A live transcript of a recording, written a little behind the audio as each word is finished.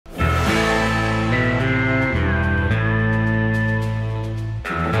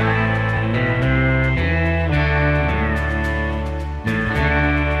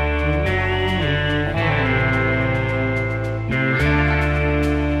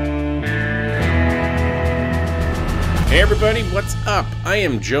Hey everybody, what's up? I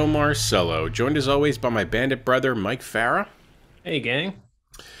am Joe Marcello, joined as always by my bandit brother Mike Farah. Hey, gang.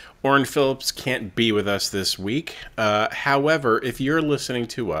 Oren Phillips can't be with us this week. However, if you're listening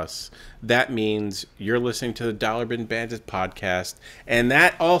to us, that means you're listening to the Dollar Bin Bandit podcast, and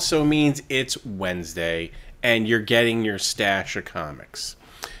that also means it's Wednesday, and you're getting your stash of comics.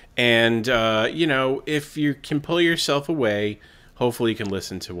 And, if you can pull yourself away, hopefully you can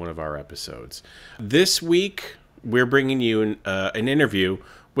listen to one of our episodes. This week, we're bringing you an interview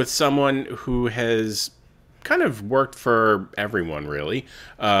with someone who has kind of worked for everyone, really.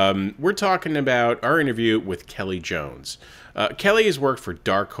 We're talking about our interview with Kelley Jones. Kelley has worked for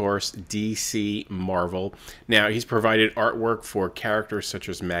Dark Horse, DC, Marvel. Now, he's provided artwork for characters such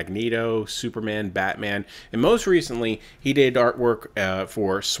as Magneto, Superman, Batman, and most recently, he did artwork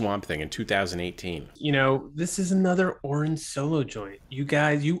for Swamp Thing in 2018. This is another Oren solo joint. You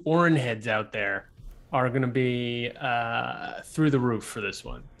guys, you Oren heads out there are going to be through the roof for this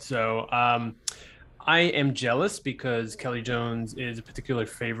one. So I am jealous because Kelley Jones is a particular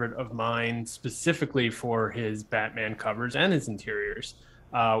favorite of mine, specifically for his Batman covers and his interiors,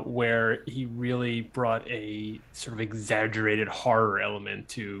 where he really brought a sort of exaggerated horror element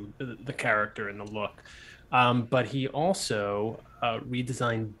to the character and the look. But he also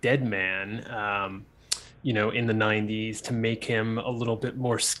redesigned Deadman, in the 90s to make him a little bit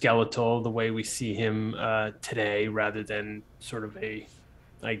more skeletal, the way we see him today, rather than sort of a,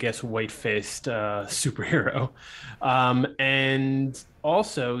 I guess, white-faced superhero. And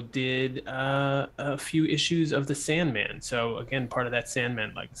also did a few issues of the Sandman. So again, part of that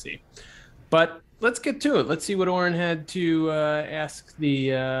Sandman legacy. But let's get to it. Let's see what Oren had to ask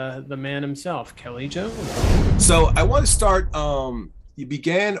the man himself, Kelley Jones. So I want to start. You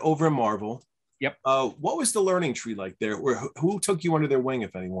began over in Marvel. Yep. What was the learning tree like there? Who took you under their wing,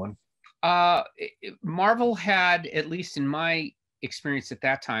 if anyone? Marvel had, at least in my experience at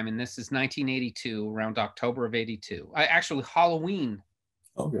that time, and this is 1982, around October of 82. Actually, Halloween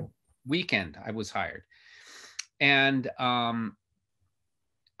weekend, I was hired. And I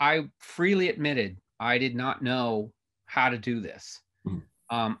freely admitted I did not know how to do this.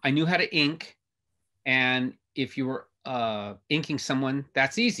 Mm-hmm. I knew how to ink. And if you were inking someone,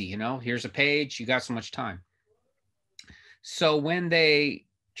 that's easy. Here's a page, you got so much time. So when they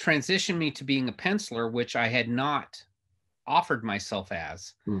transitioned me to being a penciler, which I had not offered myself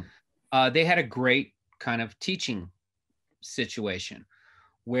as, they had a great kind of teaching situation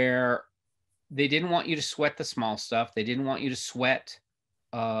where they didn't want you to sweat the small stuff. They didn't want you to sweat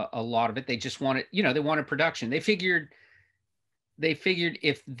a lot of it. They just wanted, they wanted production. They figured if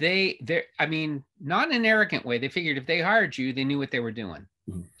not in an arrogant way, they figured if they hired you, they knew what they were doing.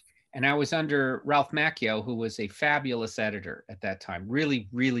 Mm-hmm. And I was under Ralph Macchio, who was a fabulous editor at that time, really,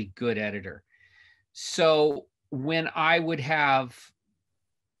 really good editor. So when I would have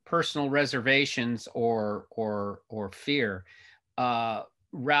personal reservations or fear,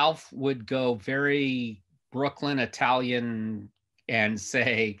 Ralph would go very Brooklyn Italian and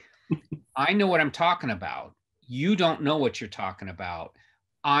say, I know what I'm talking about. You don't know what you're talking about.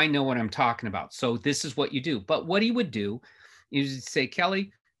 I know what I'm talking about. So this is what you do. But what he would do is he'd say,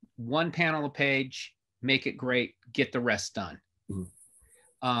 Kelley, one panel a page, make it great, get the rest done.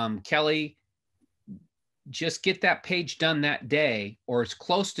 Mm-hmm. Kelley, just get that page done that day, or as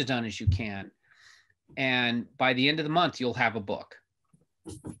close to done as you can. And by the end of the month, you'll have a book.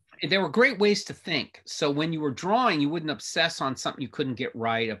 There were great ways to think. So when you were drawing, you wouldn't obsess on something you couldn't get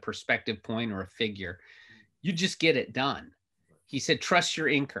right, a perspective point or a figure. You just get it done. He said, trust your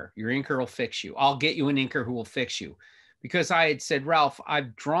inker. Your inker will fix you. I'll get you an inker who will fix you. Because I had said, Ralph,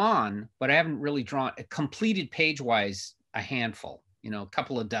 I've drawn, but I haven't really drawn a completed page-wise, a handful, a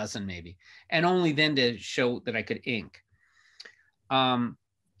couple of dozen maybe. And only then to show that I could ink.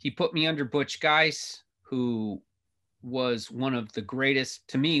 He put me under Butch Guice, who was one of the greatest,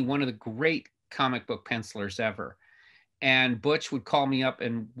 to me, one of the great comic book pencilers ever. And Butch would call me up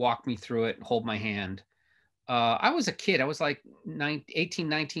and walk me through it and hold my hand. I was a kid. I was like 18,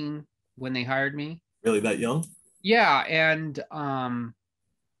 19 when they hired me. Really that young? Yeah. And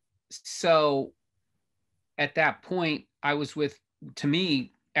so at that point, I was with, to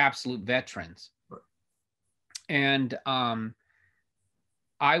me, absolute veterans. Right. And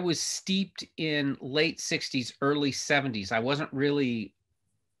I was steeped in late 60s, early 70s. I wasn't really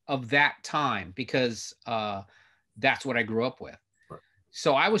of that time because that's what I grew up with. Right.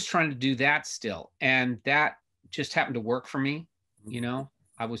 So I was trying to do that still. And that just happened to work for me.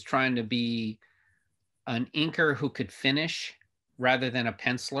 I was trying to be an inker who could finish rather than a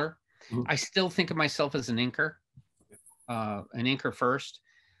penciler. Mm-hmm. I still think of myself as an inker first.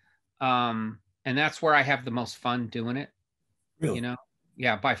 And that's where I have the most fun doing it. Really? You know?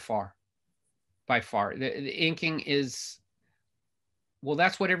 Yeah, by far. By far. The inking is, well,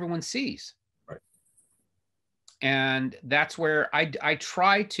 that's what everyone sees. Right. And that's where I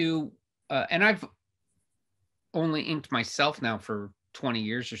try to, and I've only inked myself now for 20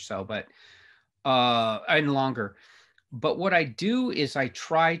 years or so, but, and longer. But what I do is I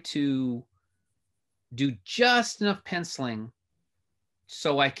try to do just enough penciling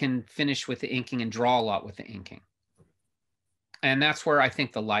so I can finish with the inking and draw a lot with the inking. And that's where I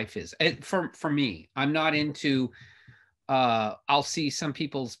think the life is. For me, I'm not into, I'll see some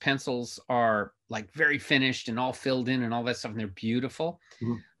people's pencils are like very finished and all filled in and all that stuff, and they're beautiful.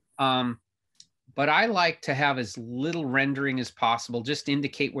 Mhm. But I like to have as little rendering as possible, just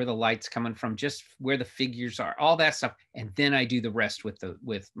indicate where the light's coming from, just where the figures are, all that stuff. And then I do the rest with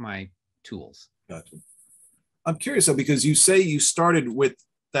my tools. Gotcha. I'm curious though, because you say you started with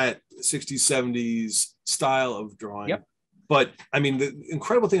that 60s, 70s style of drawing. Yep. But I mean, the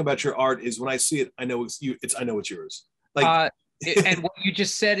incredible thing about your art is when I see it, I know it's you. I know it's yours. Like, and what you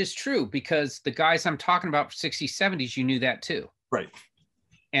just said is true, because the guys I'm talking about for 60s, 70s, you knew that too. right.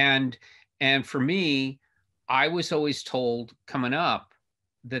 And for me, I was always told coming up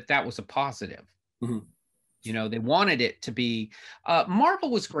that that was a positive. Mhm. You know, they wanted it to be, Marvel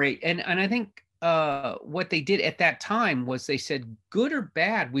was great. And I think what they did at that time was they said, good or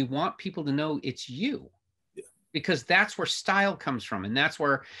bad, we want people to know it's you. Yeah. Because that's where style comes from. And that's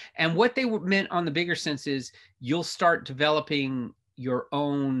where, and what they meant on the bigger sense is you'll start developing your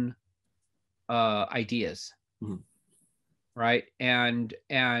own ideas. Mhm. Right. And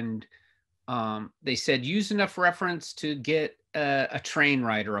they said, use enough reference to get a train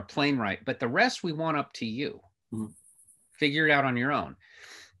right or a plane right, but the rest we want up to you. Mhm. Figure it out on your own.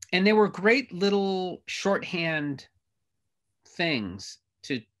 And they were great little shorthand things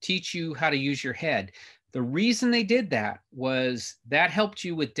to teach you how to use your head. The reason they did that was that helped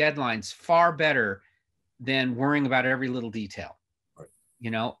you with deadlines far better than worrying about every little detail. Right.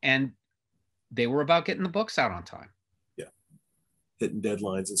 You know, and they were about getting the books out on time. Yeah. Hitting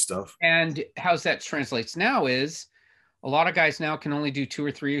deadlines and stuff. And how's that translates now is a lot of guys now can only do 2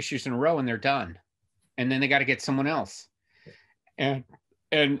 or 3 issues in a row and they're done. And then they got to get someone else. And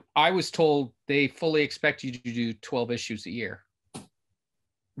I was told they fully expect you to do 12 issues a year.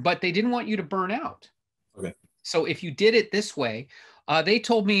 But they didn't want you to burn out. Okay. So if you did it this way, they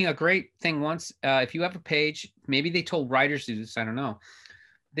told me a great thing once. If you have a page, maybe they told writers to do this, I don't know.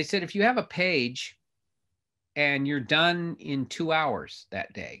 They said, if you have a page and you're done in 2 hours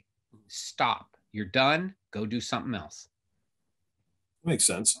that day, stop. You're done. Go do something else. Makes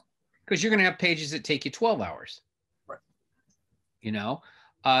sense. Because you're going to have pages that take you 12 hours. Right. You know,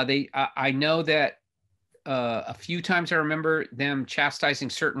 I know that a few times I remember them chastising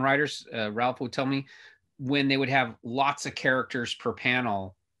certain writers. Ralph would tell me when they would have lots of characters per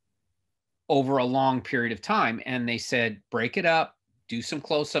panel over a long period of time. And they said, break it up, do some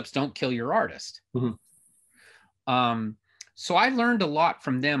close-ups, don't kill your artist. Mm-hmm. So I learned a lot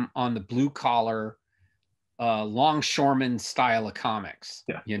from them on the blue collar, longshoreman style of comics,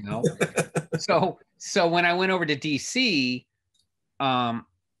 yeah. You know? So when I went over to DC,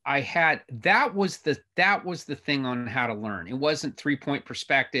 I had, that was the thing on how to learn. It wasn't 3-point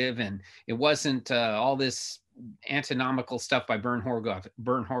perspective, and it wasn't all this antinomical stuff by Bern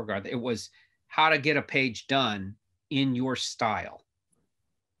Horgarth. It was how to get a page done in your style,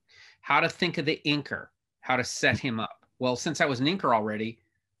 how to think of the inker, how to set him up. Well, since I was an inker already,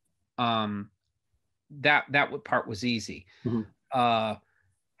 that part was easy. Mm-hmm.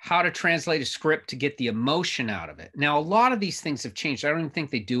 How to translate a script to get the emotion out of it. Now, a lot of these things have changed. I don't even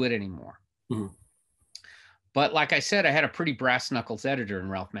think they do it anymore. Mm-hmm. But like I said, I had a pretty brass knuckles editor in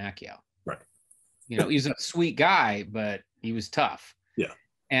Ralph Macchio. Right. You know, he's a sweet guy, but he was tough. Yeah.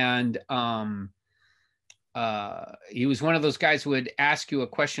 And he was one of those guys who would ask you a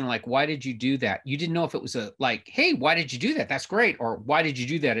question like, why did you do that? You didn't know if it was hey, why did you do that? That's great. Or why did you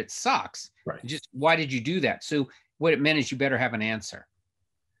do that? It sucks. Right. Just, why did you do that? So what it meant is you better have an answer.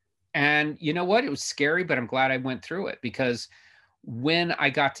 And you know what? It was scary, but I'm glad I went through it, because when I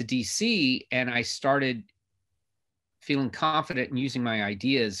got to DC and I started feeling confident in using my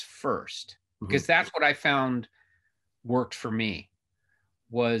ideas first, mm-hmm. because that's what I found worked for me,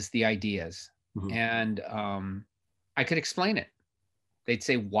 was the ideas. Mm-hmm. And I could explain it. They'd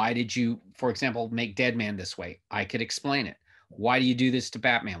say, why did you, for example, make Deadman this way? I could explain it. Why do you do this to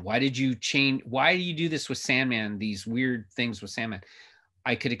Batman? Why do you do this with Sandman, these weird things with Sandman?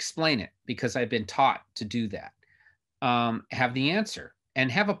 I could explain it because I've been taught to do that. Have the answer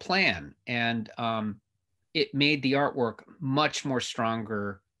and have a plan. And it made the artwork much more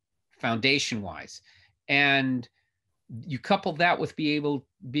stronger foundation wise. And you couple that with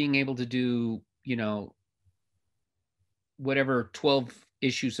being able to do, you know, whatever 12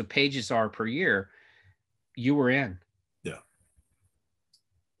 issues of pages are per year, you were in. Yeah.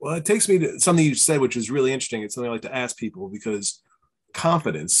 Well, it takes me to something you said, which is really interesting. It's something I like to ask people, because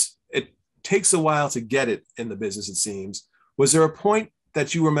confidence, it takes a while to get it in the business, it seems. Was there a point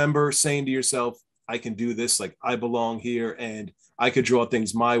that you remember saying to yourself, I can do this, like I belong here and I could draw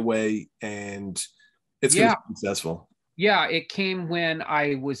things my way and it's going to be successful? Yeah, it came when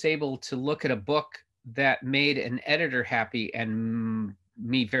I was able to look at a book that made an editor happy and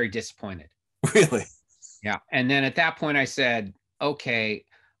me very disappointed. Really? Yeah. And then at that point I said, okay,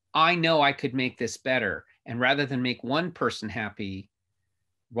 I know I could make this better. And rather than make one person happy,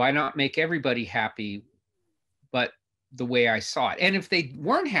 why not make everybody happy, but the way I saw it? And if they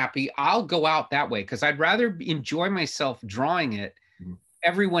weren't happy, I'll go out that way, because I'd rather enjoy myself drawing it.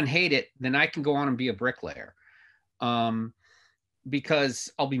 Everyone hate it, then I can go on and be a bricklayer,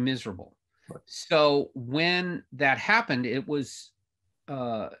 because I'll be miserable. Right. So when that happened, it was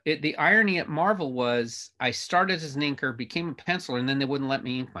the irony at Marvel was I started as an inker, became a penciler, and then they wouldn't let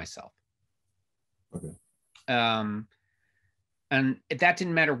me ink myself. Okay. And that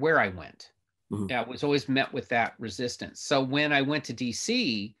didn't matter where I went. I was always met with that resistance. So when I went to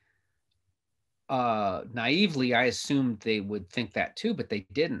DC, naively, I assumed they would think that too, but they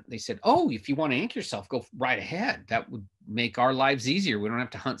didn't. They said, oh, if you want to ink yourself, go right ahead. That would make our lives easier. We don't have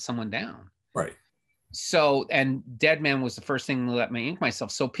to hunt someone down. Right. So, and Deadman was the first thing to let me ink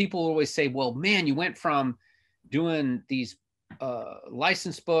myself. So people always say, well, man, you went from doing these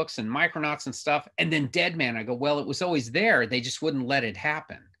licensed books and Micronauts and stuff, and then Deadman. I go, well, it was always there. They just wouldn't let it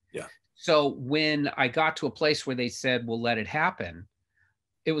happen. Yeah. So when I got to a place where they said, we'll let it happen,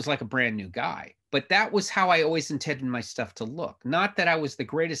 it was like a brand new guy. But that was how I always intended my stuff to look. Not that I was the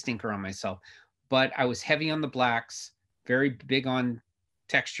greatest inker on myself, but I was heavy on the blacks, very big on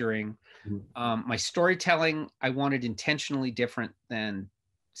texturing. My storytelling, I wanted intentionally different than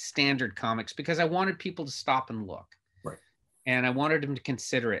standard comics, because I wanted people to stop and look. Right. And I wanted them to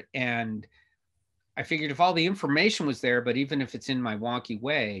consider it. And I figured if all the information was there, but even if it's in my wonky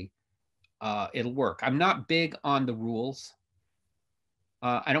way, it'll work. I'm not big on the rules.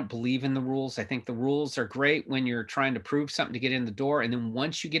 I don't believe in the rules. I think the rules are great when you're trying to prove something to get in the door. And then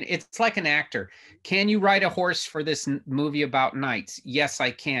once you get, it's like an actor. Can you ride a horse for this movie about knights? Yes, I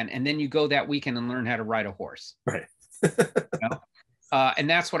can. And then you go that weekend and learn how to ride a horse. Right. You know? And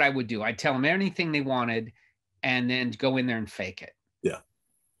that's what I would do. I'd tell them anything they wanted and then go in there and fake it. Yeah.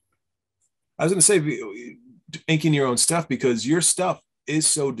 I was going to say, inking your own stuff, because your stuff is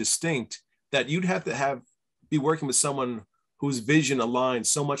so distinct that you'd have to be working with someone whose vision aligns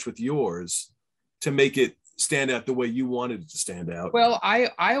so much with yours to make it stand out the way you wanted it to stand out. Well, I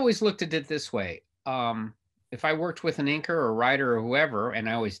always looked at it this way. If I worked with an inker or a writer or whoever, and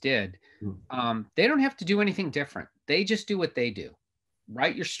I always did, they don't have to do anything different. They just do what they do.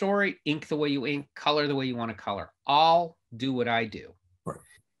 Write your story, ink the way you ink, color the way you want to color. I'll do what I do. Right.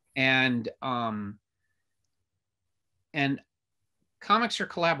 And comics are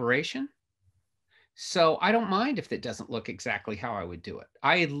collaboration. So I don't mind if it doesn't look exactly how I would do it.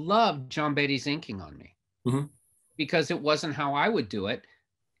 I loved John Beatty's inking on me because it wasn't how I would do it.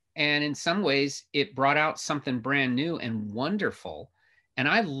 And in some ways, it brought out something brand new and wonderful. And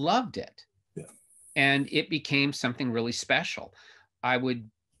I loved it. Yeah. And it became something really special. I would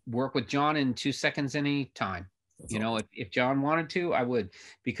work with John in 2 seconds any time. That's awesome. If John wanted to, I would,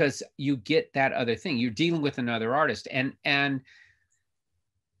 because you get that other thing. You're dealing with another artist. And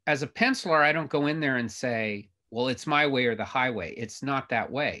as a penciler, I don't go in there and say, well, it's my way or the highway. It's not that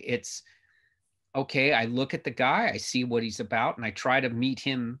way. It's, okay, I look at the guy, I see what he's about, and I try to meet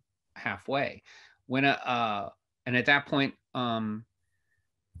him halfway. And at that point, I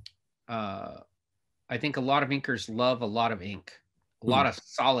think a lot of inkers love a lot of ink, a lot of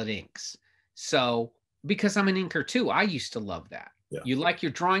solid inks. So, because I'm an inker too, I used to love that. Yeah. You like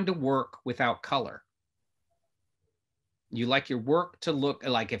your drawing to work without color. You like your work to look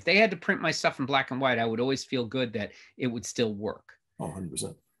like, if they had to print my stuff in black and white, I would always feel good that it would still work. Oh,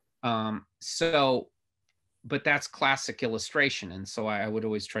 100%. So, but that's classic illustration. And so I would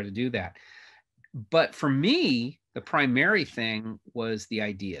always try to do that. But for me, the primary thing was the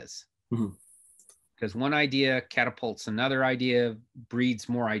ideas. Because one idea catapults another idea, breeds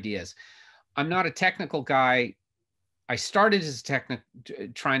more ideas. I'm not a technical guy. I started as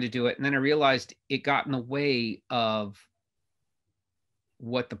trying to do it, and then I realized it got in the way of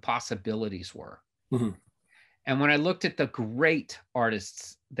what the possibilities were. And when I looked at the great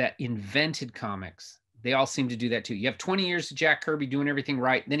artists that invented comics, They all seem to do that too. You have 20 years of Jack Kirby doing everything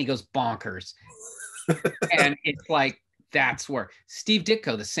right, then he goes bonkers. And it's like, that's where Steve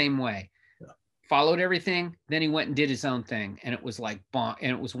Ditko, the same way, followed everything. Then he went and did his own thing. And it was like,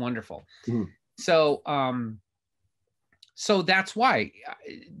 and it was wonderful. So, so that's why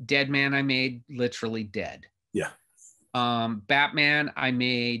Deadman, I made literally dead. Yeah. Batman, I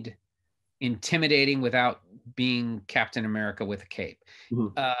made intimidating without being Captain America with a cape.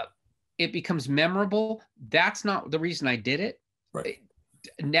 It becomes memorable. That's not the reason I did it. Right.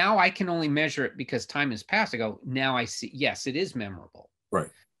 Now I can only measure it because time has passed. I go, now I see, yes, it is memorable. Right.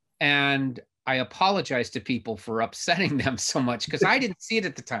 And I apologize to people for upsetting them so much because I didn't see it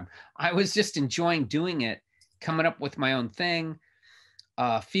at the time. I was just enjoying doing it, coming up with my own thing,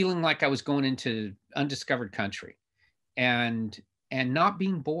 feeling like I was going into undiscovered country and not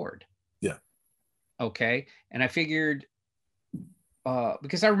being bored. Yeah. Okay. And I figured,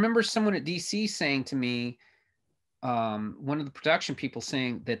 because I remember someone at DC saying to me, one of the production people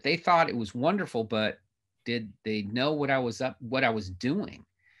saying that they thought it was wonderful, but did they know what I was doing?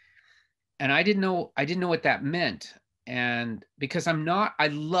 And I didn't know what that meant. And because I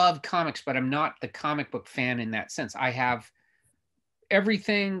love comics, but I'm not the comic book fan in that sense. I have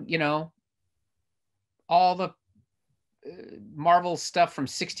everything, all the Marvel stuff from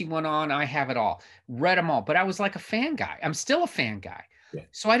 61 on, I have it all, read them all, but I was like a fan guy. I'm still a fan guy. Yeah.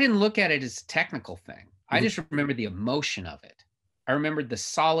 So I didn't look at it as a technical thing. I just remember the emotion of it. I remembered the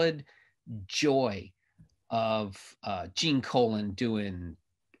solid joy of Gene Colan doing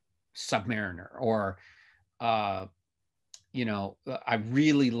Submariner, or, I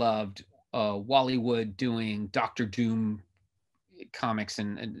really loved Wally Wood doing Doctor Doom comics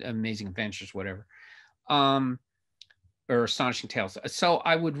and Amazing Adventures, whatever, or Astonishing Tales. So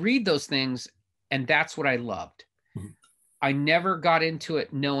I would read those things, and that's what I loved. I never got into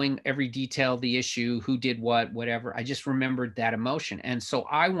it knowing every detail of the issue, who did what, whatever. I just remembered that emotion. And so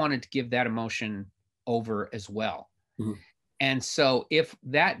I wanted to give that emotion over as well. And so if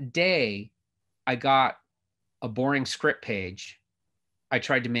that day I got a boring script page, I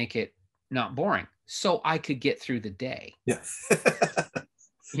tried to make it not boring so I could get through the day. Yeah.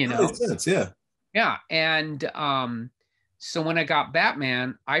 Makes sense. Yeah. Yeah. And so when I got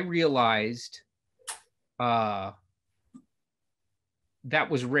Batman, I realized that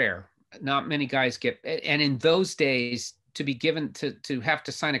was rare. Not many guys get, and in those days, to be given to have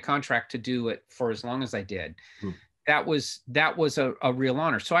to sign a contract to do it for as long as I did, that was a real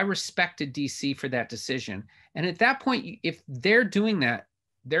honor. So I respected DC for that decision. And at that point, if they're doing that,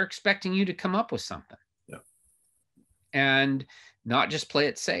 they're expecting you to come up with something. Yeah. And not just play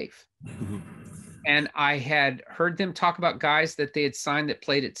it safe. And I had heard them talk about guys that they had signed that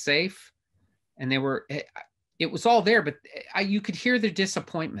played it safe, and it was all there, but you could hear their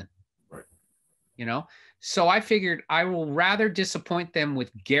disappointment. Right. So I figured I will rather disappoint them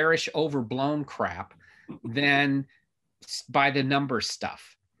with garish, overblown crap than by the numbers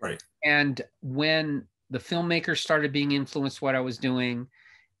stuff. Right. And when the filmmakers started being influenced what I was doing,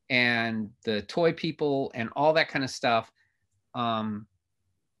 and the toy people and all that kind of stuff,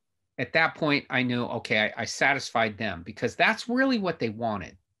 at that point I knew, okay, I satisfied them, because that's really what they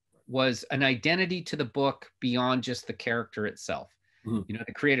wanted, was an identity to the book beyond just the character itself. The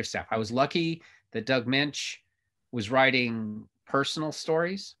creative staff. I was lucky that Doug Minch was writing personal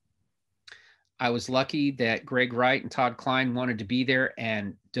stories. I was lucky that Greg Wright and Todd Klein wanted to be there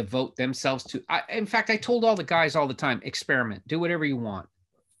and devote themselves to, in fact, I told all the guys all the time, experiment, do whatever you want.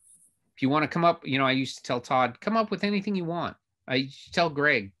 If you want to come up, I used to tell Todd, come up with anything you want. I used to tell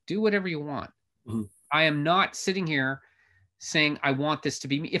Greg, do whatever you want. I am not sitting here saying, I want this to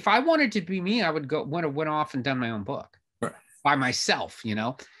be me. If I wanted to be me, I would went off and done my own book by myself,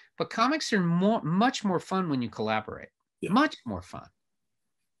 but comics are much more fun when you collaborate. Much more fun.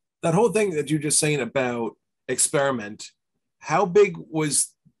 That whole thing that you're just saying about experiment, how big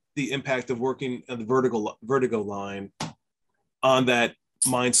was the impact of working on the Vertigo line on that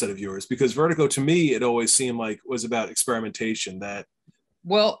mindset of yours? Because Vertigo, to me, it always seemed like was about experimentation.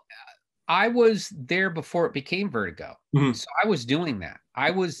 Well, I was there before it became Vertigo. So I was doing that.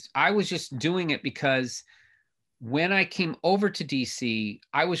 I was just doing it because when I came over to DC,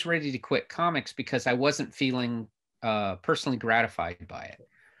 I was ready to quit comics because I wasn't feeling personally gratified by it.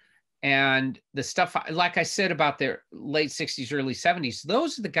 And the stuff, like I said about the late 60s, early 70s,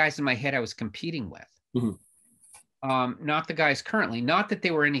 those are the guys in my head I was competing with. Not the guys currently. Not that they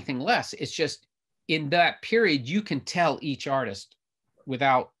were anything less. It's just in that period, you can tell each artist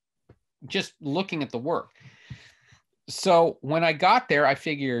without just looking at the work. So when I got there, I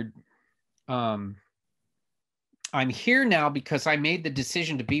figured I'm here now because I made the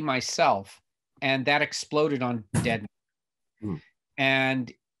decision to be myself and that exploded on Deadman.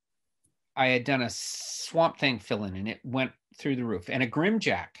 And I had done a Swamp Thing fill-in, and it went through the roof, and a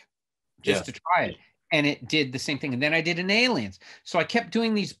Grimjack just to try it, and it did the same thing. And then I did an Aliens. So I kept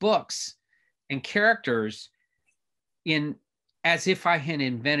doing these books and characters in as if I had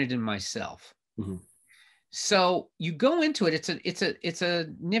invented them myself. So you go into it. It's a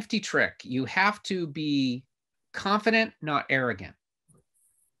nifty trick. You have to be confident, not arrogant.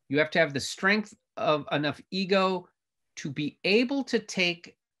 You have to have the strength of enough ego to be able to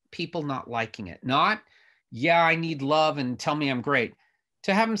take people not liking it. Not, yeah, I need love and tell me I'm great.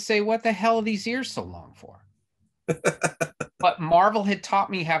 To have them say, what the hell are these ears so long for? But Marvel had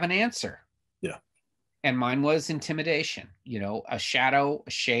taught me have an answer. Yeah. And mine was intimidation, you know, a shadow, a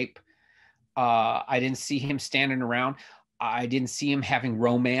shape. I didn't see him standing around. I didn't see him having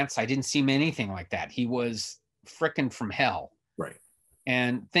romance. I didn't see him anything like that. He was frickin' from hell. Right.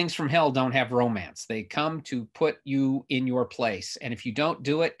 And things from hell don't have romance. They come to put you in your place. And if you don't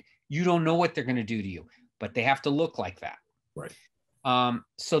do it, you don't know what they're going to do to you, but they have to look like that. Right.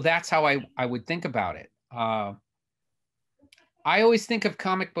 So that's how I would think about it. I always think of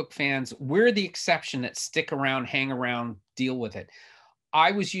comic book fans, we're the exception that stick around, hang around, deal with it.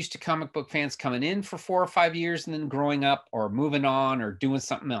 I was used to comic book fans coming in for 4 or 5 years and then growing up or moving on or doing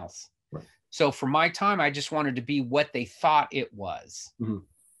something else. Right. So for my time, I just wanted to be what they thought it was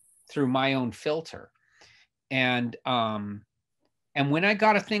through my own filter. And when I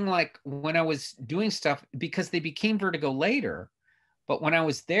got a thing like when I was doing stuff, because they became Vertigo later, but when I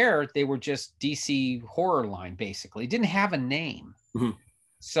was there, they were just DC horror line, basically. It didn't have a name.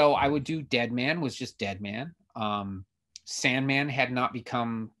 So I would do Deadman was just Deadman. Sandman had not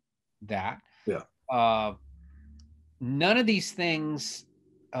become that. Yeah. None of these things,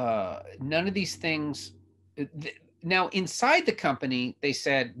 now inside the company, they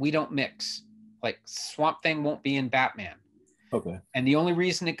said, we don't mix. Like Swamp Thing won't be in Batman. Okay. And the only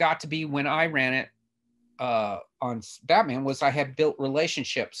reason it got to be when I ran it on Batman was I had built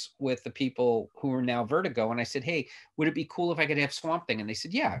relationships with the people who are now Vertigo. And I said, hey, would it be cool if I could have Swamp Thing? And they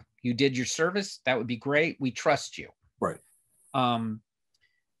said, yeah, you did your service. That would be great. We trust you. Right.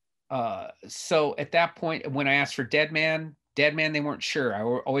 So at that point, when I asked for Deadman, they weren't sure. I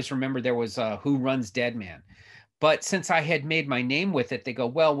always remember there was Who Runs Deadman. But since I had made my name with it, they go,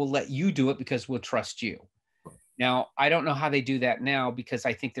 well, we'll let you do it because we'll trust you. Now, I don't know how they do that now because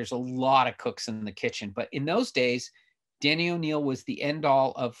I think there's a lot of cooks in the kitchen. But in those days, Danny O'Neill was the end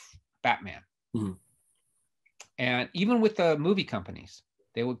all of Batman. And even with the movie companies,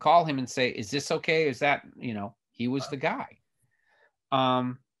 they would call him and say, is this okay? Is that, you know, he was the guy.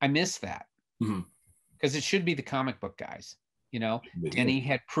 I miss that because it should be the comic book guys, you know. Denny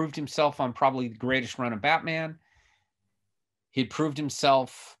had proved himself on probably the greatest run of Batman. He'd proved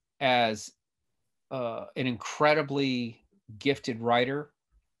himself as an incredibly gifted writer.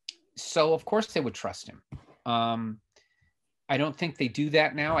 So of course they would trust him. I don't think they do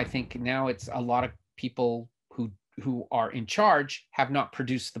that now. I think now it's a lot of people who are in charge have not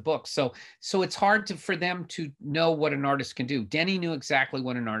produced the book. So it's hard for them to know what an artist can do. Denny knew exactly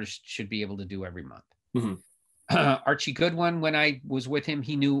what an artist should be able to do every month. Archie Goodwin, when I was with him,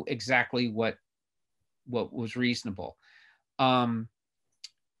 he knew exactly what was reasonable.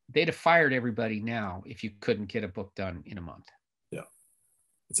 They'd have fired everybody now if you couldn't get a book done in a month. Yeah.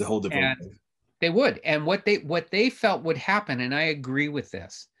 It's a whole different thing. They would. And what they felt would happen, and I agree with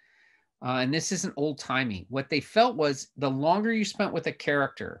this, and this isn't old-timey, what they felt was the longer you spent with a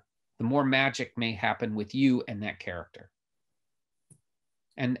character, the more magic may happen with you and that character.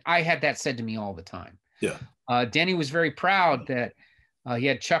 And I had that said to me all the time. Yeah. Denny was very proud that he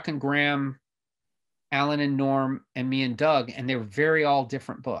had Chuck and Graham, Alan and Norm, and me and Doug, and they were very all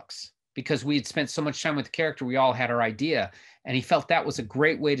different books because we had spent so much time with the character. We all had our idea, and he felt that was a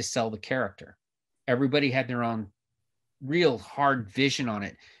great way to sell the character. Everybody had their own real hard vision on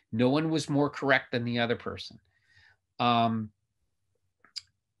it. No one was more correct than the other person. And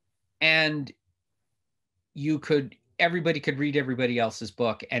everybody could read everybody else's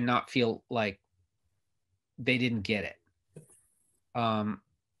book and not feel like they didn't get it.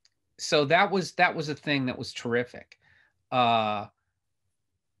 So that was a thing that was terrific. The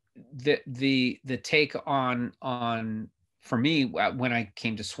take on for me when I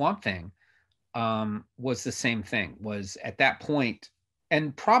came to Swamp Thing was the same thing. Was at that point,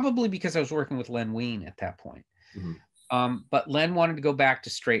 and probably because I was working with Len Wein at that point. But Len wanted to go back to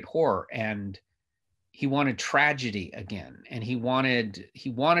straight horror, and he wanted tragedy again, and he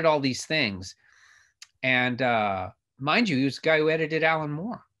wanted all these things. And mind you, he was the guy who edited Alan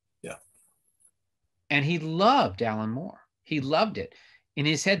Moore. Yeah. And he loved Alan Moore. He loved it. In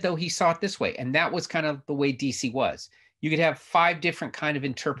his head, though, he saw it this way. And that was kind of the way DC was. You could have 5 different kind of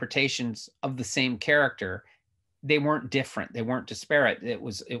interpretations of the same character. They weren't different. They weren't disparate. It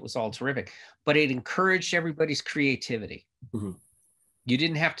was all terrific. But it encouraged everybody's creativity. Mm-hmm. You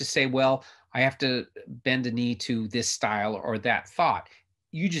didn't have to say, well, I have to bend a knee to this style or that thought.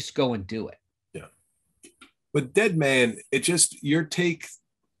 You just go and do it. Yeah. But Deadman, your take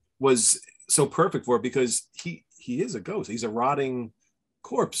was so perfect for it because he is a ghost. He's a rotting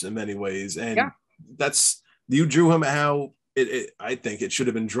corpse in many ways. And you drew him how I think it should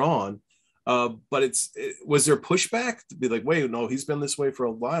have been drawn. But was there pushback to be like, wait, no, he's been this way for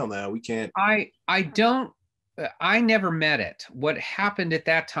a while now. We can't. I never met it. What happened at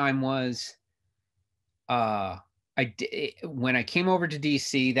that time was, when I came over to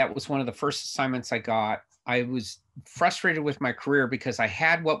DC, that was one of the first assignments I got. I was frustrated with my career because I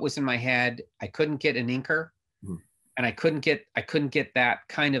had what was in my head. I couldn't get an inker, and I couldn't get that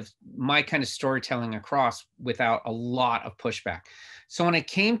my kind of storytelling across without a lot of pushback. So when I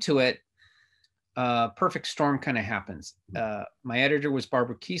came to it, perfect storm kind of happens. My editor was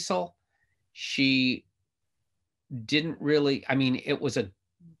Barbara Kiesel. She didn't really, it was a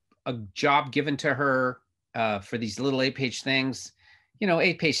job given to her for these little 8-page things.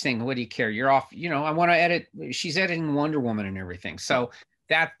 8-page thing, what do you care? You're off, I want to edit. She's editing Wonder Woman and everything. So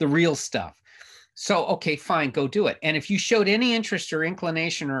that's the real stuff. So, okay, fine, go do it. And if you showed any interest or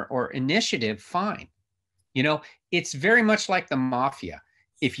inclination or initiative, fine. It's very much like the mafia.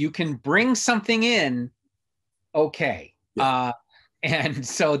 If you can bring something in, okay. Yeah. And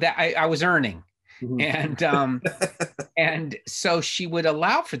so that I was earning. Mm-hmm. And so she would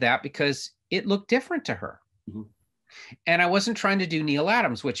allow for that because it looked different to her. Mm-hmm. And I wasn't trying to do Neil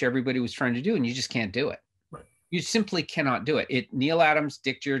Adams, which everybody was trying to do, and you just can't do it. Right. You simply cannot do it. Neil Adams,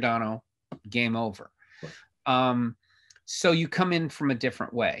 Dick Giordano, game over. Right. So you come in from a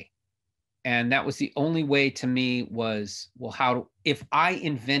different way. And that was the only way to me was, well, if I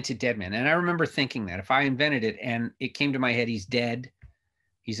invented Deadman, and I remember thinking that if I invented it and it came to my head, he's dead,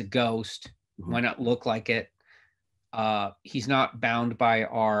 he's a ghost, why not look like it? He's not bound by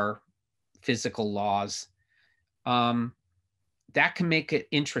our physical laws. That can make it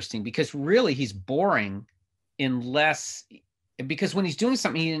interesting because really he's boring because when he's doing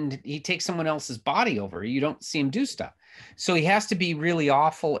something, he takes someone else's body over. You don't see him do stuff. So he has to be really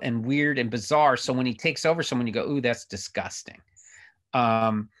awful and weird and bizarre. So when he takes over someone, you go, ooh, that's disgusting.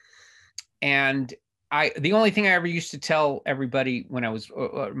 And the only thing I ever used to tell everybody when I was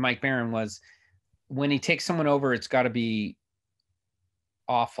Mike Barron was, when he takes someone over, it's got to be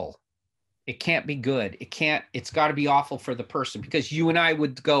awful. It can't be good. It's got to be awful for the person, because you and I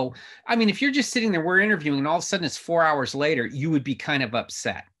would go, if you're just sitting there, we're interviewing, and all of a sudden it's 4 hours later, you would be kind of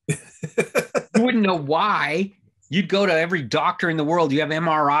upset. You wouldn't know why. You'd go to every doctor in the world. You have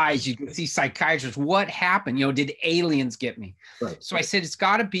MRIs. You can see psychiatrists. What happened? Did aliens get me? Right. So I said, it's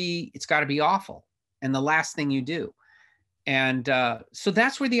got to be awful. And the last thing you do. And so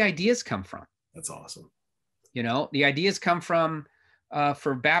that's where the ideas come from. That's awesome. The ideas come from,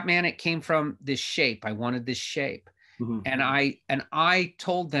 for Batman, it came from this shape. I wanted this shape. Mm-hmm. And I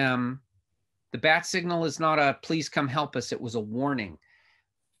told them the bat signal is not a please come help us. It was a warning.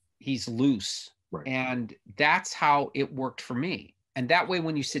 He's loose. Right. And that's how it worked for me. And that way,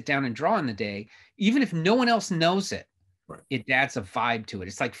 when you sit down and draw in the day, even if no one else knows it, right, it adds a vibe to it.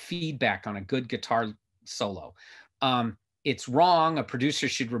 It's like feedback on a good guitar solo. It's wrong. A producer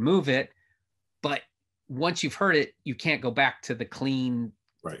should remove it. But once you've heard it, you can't go back to the clean,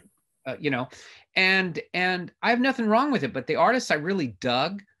 right? And I have nothing wrong with it. But the artists I really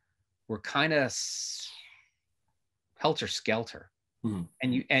dug were kind of helter skelter.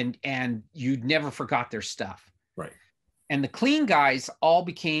 Mm-hmm. And you never forgot their stuff. Right. And the clean guys all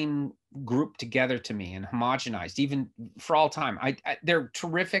became grouped together to me and homogenized, even for all time. They're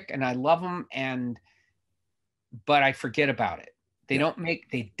terrific and I love them, but I forget about it. They don't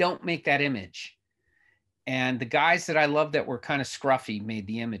make that image. And the guys that I love that were kind of scruffy made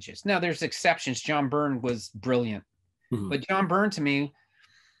the images. Now there's exceptions. John Byrne was brilliant. Mm-hmm. But John Byrne to me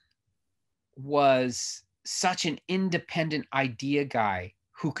was such an independent idea guy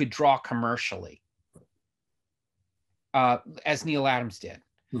who could draw commercially, as Neil Adams did.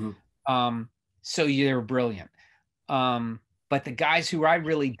 Mm-hmm. So they were brilliant. But the guys who I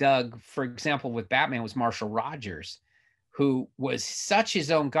really dug, for example, with Batman, was Marshall Rogers, who was such his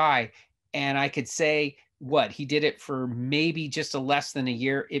own guy. And I could say he did it for maybe just less than a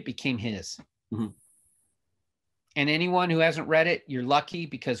year. It became his. Mm-hmm. And anyone who hasn't read it, you're lucky,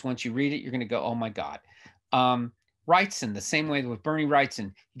 because once you read it, you're going to go, oh my God. Wrightson, the same way with Bernie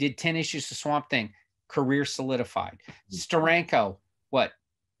Wrightson, he did 10 issues of Swamp Thing, career solidified. Steranko, what,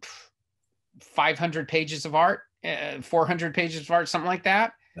 500 pages of art, 400 pages of art, something like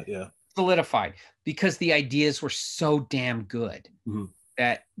that. Yeah. Solidified because the ideas were so damn good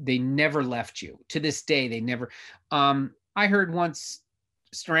that they never left you. To this day, they never. I heard once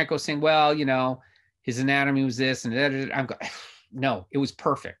Steranko saying, well, you know, his anatomy was this and that. I'm going, no, it was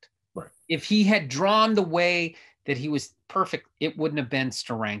perfect. Right. If he had drawn the way that he was perfect, it wouldn't have been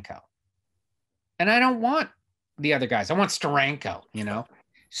Steranko. And I don't want the other guys. I want Steranko, you know?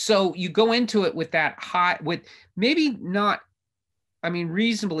 So you go into it with that high, with maybe not, I mean,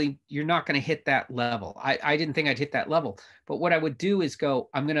 reasonably, you're not going to hit that level. I didn't think I'd hit that level. But what I would do is go,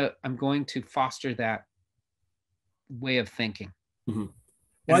 I'm going to foster that way of thinking. Mm-hmm.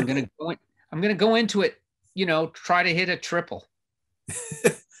 And I'm going to go into it, you know, try to hit a triple.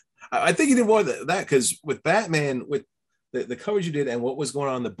 I think you did more than that, because with Batman, with the coverage you did and what was going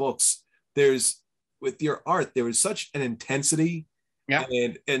on in the books, with your art, there was such an intensity. Yeah.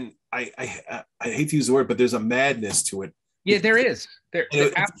 And I hate to use the word, but there's a madness to it. Yeah, there is. There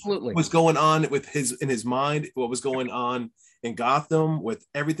absolutely. What's going on in his mind, what was going on in Gotham, with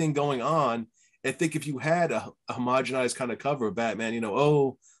everything going on. I think if you had a homogenized kind of cover of Batman, you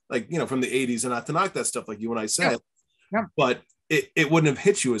know, from the 80s, and not to knock that stuff like you and I said, but it wouldn't have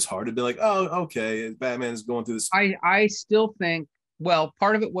hit you as hard. It'd be like, oh, okay, Batman's going through this. I still think, well,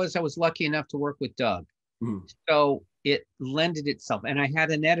 part of it was I was lucky enough to work with Doug. Mm-hmm. So it lended itself. And I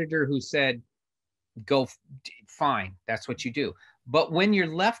had an editor who said, go, fine, that's what you do. But when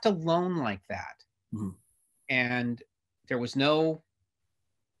you're left alone like that, and there was no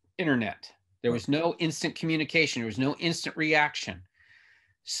internet, there was no instant communication, there was no instant reaction.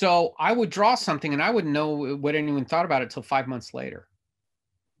 So I would draw something and I wouldn't know what anyone thought about it till 5 months later.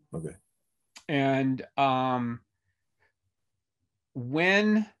 Okay. And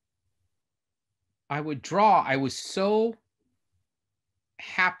when I would draw, I was so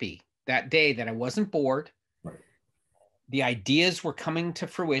happy that day that I wasn't bored. Right. The ideas were coming to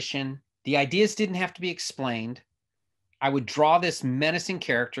fruition. The ideas didn't have to be explained. I would draw this menacing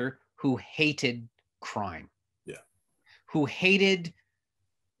character who hated crime. Yeah. Who hated,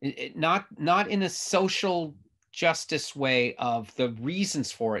 not in a social justice way of the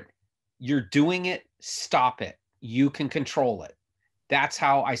reasons for it. You're doing it, stop it. You can control it. That's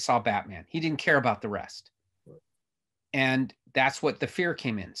how I saw Batman. He didn't care about the rest. Right. And that's what the fear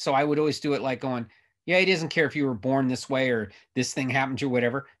came in. So I would always do it like going, yeah, he doesn't care if you were born this way or this thing happened to you,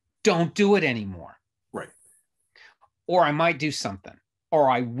 whatever. Don't do it anymore. Right. Or I might do something, or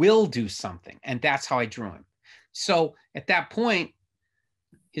I will do something. And that's how I drew him. So at that point,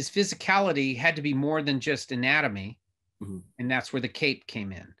 his physicality had to be more than just anatomy. And that's where the cape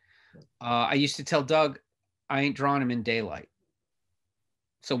came in. I used to tell Doug, I ain't drawing him in daylight.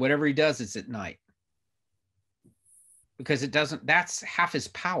 So whatever he does is at night. Because that's half his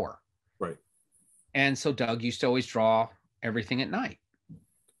power. Right. And so Doug used to always draw everything at night.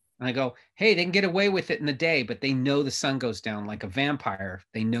 And I go, hey, they can get away with it in the day, but they know the sun goes down like a vampire.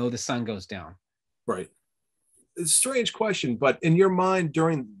 They know the sun goes down. Right. It's a strange question, but in your mind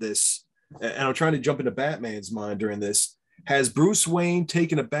during this, and I'm trying to jump into Batman's mind during this, has Bruce Wayne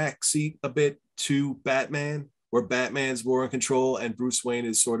taken a back seat a bit to Batman, where Batman's more in control and Bruce Wayne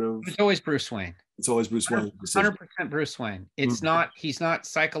is sort of... It's always Bruce Wayne. It's always Bruce Wayne. 100% Bruce Wayne. It's not, he's not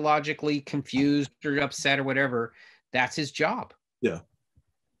psychologically confused or upset or whatever. That's his job. Yeah.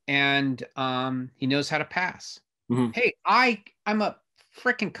 And he knows how to pass. Hey, I'm a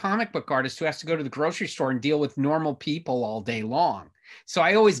freaking comic book artist who has to go to the grocery store and deal with normal people all day long. So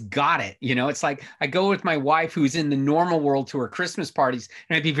I always got it. You know, it's like I go with my wife who's in the normal world to her Christmas parties,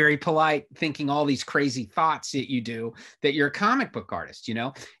 and I'd be very polite thinking all these crazy thoughts that you do, that you're a comic book artist, you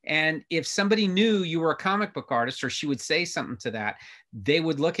know? And if somebody knew you were a comic book artist, or she would say something to that, they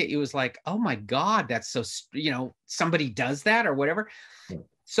would look at you as like, oh my God, that's so, you know, somebody does that or whatever. Yeah.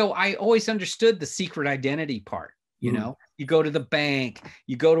 So I always understood the secret identity part. You know, you go to the bank,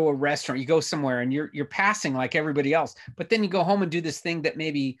 you go to a restaurant, you go somewhere and you're passing like everybody else. But then you go home and do this thing that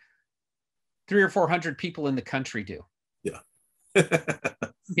maybe 300 or 400 people in the country do. Yeah.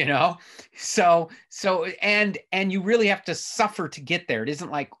 You know, so and you really have to suffer to get there. It isn't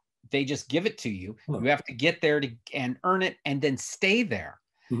like they just give it to you. You have to get there and earn it and then stay there.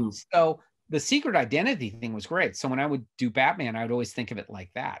 So the secret identity thing was great. So when I would do Batman, I would always think of it like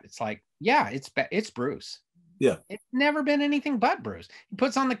that. It's like, yeah, it's Bruce. Yeah. It's never been anything but Bruce. He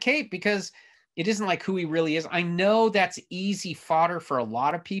puts on the cape because it isn't like who he really is. I know that's easy fodder for a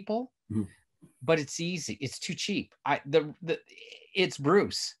lot of people, but it's easy. It's too cheap. It's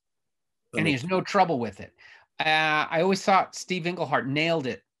Bruce, and he has no trouble with it. I always thought Steve Englehart nailed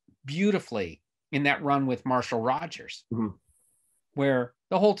it beautifully in that run with Marshall Rogers. where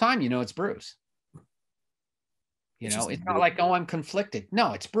the whole time, it's Bruce. It's not like, oh, I'm conflicted.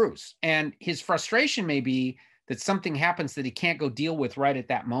 No, it's Bruce. And his frustration may be that something happens that he can't go deal with right at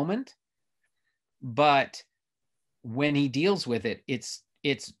that moment. But when he deals with it, it's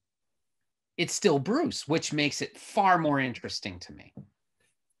still Bruce, which makes it far more interesting to me.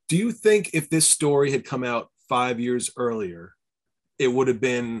 Do you think if this story had come out 5 years earlier, it would have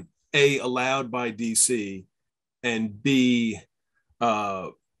been A, allowed by DC, and B,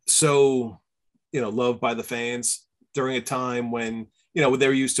 so, loved by the fans during a time when,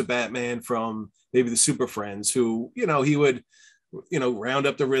 they're used to Batman from maybe the Super Friends, who, he would, round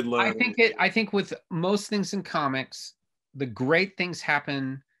up the Riddler. I think with most things in comics, the great things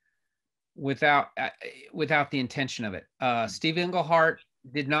happen without the intention of it. Steve Englehart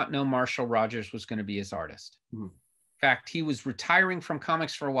did not know Marshall Rogers was going to be his artist. Mm-hmm. In fact, he was retiring from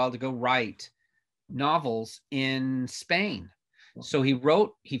comics for a while to go write novels in Spain. So he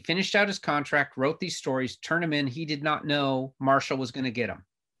finished out his contract, wrote these stories, turned them in. He did not know Marshall was going to get them.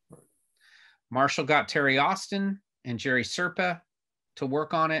 Marshall got Terry Austin and Jerry Serpa to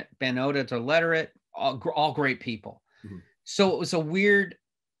work on it, Ben Oda to letter it, all great people. Mm-hmm. So it was a weird,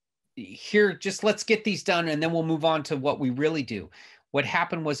 here, just let's get these done and then we'll move on to what we really do. What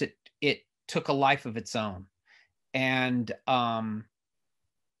happened was it took a life of its own. And I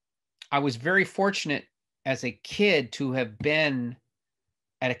was very fortunate as a kid to have been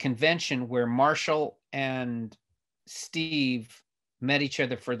at a convention where Marshall and Steve met each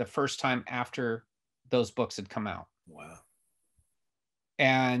other for the first time after those books had come out. Wow.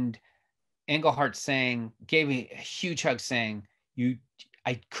 And Englehart gave me a huge hug saying,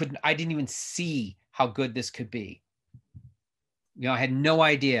 I didn't even see how good this could be. I had no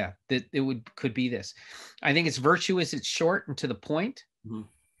idea that it could be this. I think its virtue is it's short and to the point.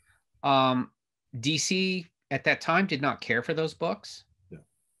 Mm-hmm. DC at that time did not care for those books,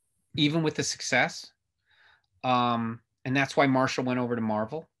 even with the success. And that's why Marshall went over to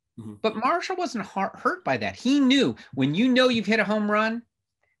Marvel. Mm-hmm. But Marshall wasn't hurt by that. He knew when you've hit a home run,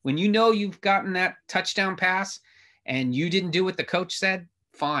 when you've gotten that touchdown pass and you didn't do what the coach said,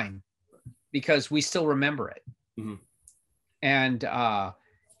 fine, because we still remember it. Mm-hmm. And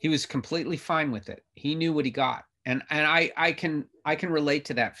he was completely fine with it. He knew what he got. And I can relate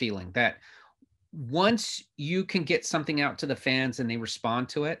to that feeling that once you can get something out to the fans and they respond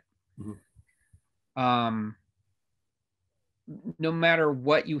to it, mm-hmm. No matter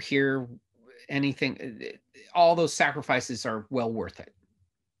what you hear, anything, all those sacrifices are well worth it.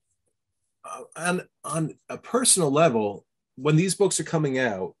 And on a personal level, when these books are coming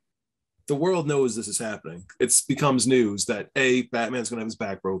out, the world knows this is happening. It becomes news that Batman's going to have his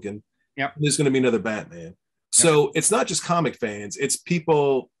back broken. Yep. There's going to be another Batman. So it's not just comic fans. It's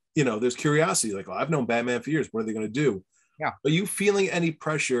people, there's curiosity. Like, I've known Batman for years. What are they going to do? Yeah. Are you feeling any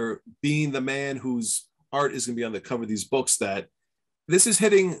pressure being the man whose art is going to be on the cover of these books that this is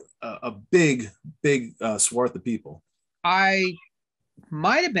hitting a big swath of people? I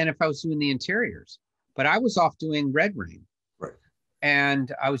might have been if I was doing the interiors, but I was off doing Red Rain. Right.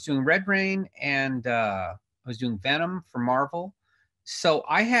 And I was doing Red Rain and I was doing Venom for Marvel. So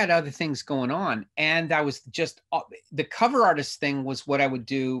I had other things going on, and I was just the cover artist thing was what I would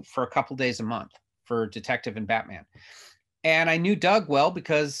do for a couple days a month for Detective and Batman. And I knew Doug well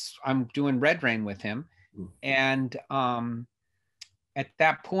because I'm doing Red Rain with him. And at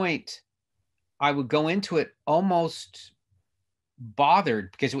that point, I would go into it almost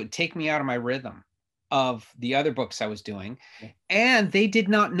bothered because it would take me out of my rhythm of the other books I was doing. And they did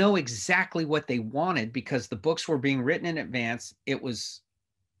not know exactly what they wanted because the books were being written in advance. It was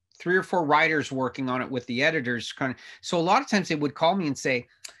 3 or 4 writers working on it with the editors. So a lot of times they would call me and say,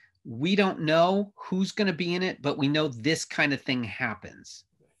 we don't know who's going to be in it, but we know this kind of thing happens.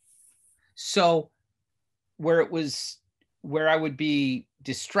 So where I would be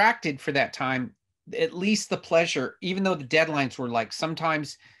distracted for that time, at least the pleasure, even though the deadlines were like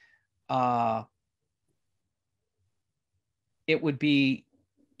sometimes it would be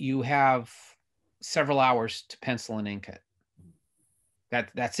you have several hours to pencil and ink it.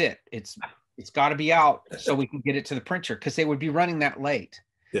 That's it. It's got to be out so we can get it to the printer because they would be running that late.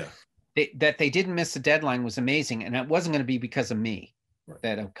 Yeah. That they didn't miss the deadline was amazing, and it wasn't going to be because of me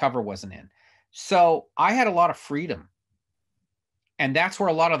that a cover wasn't in. So I had a lot of freedom, and that's where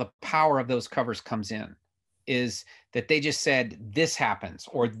a lot of the power of those covers comes in, is that they just said this happens,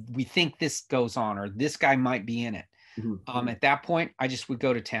 or we think this goes on, or this guy might be in it. Mm-hmm. At that point, I just would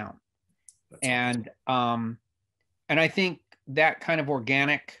go to town. That's awesome. And I think that kind of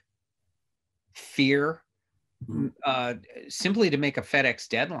organic fear, simply to make a FedEx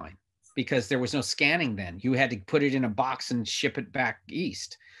deadline. because there was no scanning then. You had to put it in a box and ship it back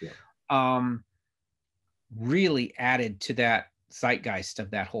east. Yeah. Really added to that zeitgeist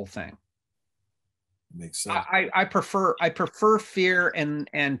of that whole thing. Makes sense. I prefer fear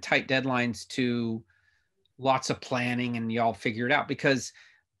and tight deadlines to lots of planning and y'all figure it out, because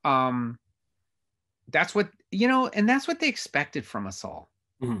that's what, and that's what they expected from us all.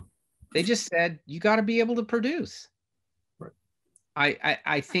 Mm-hmm. They just said, you got to be able to produce. Right.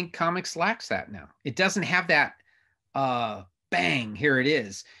 I think comics lacks that now. It doesn't have that bang, here it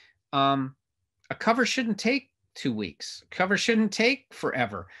is. A cover shouldn't take 2 weeks. Cover shouldn't take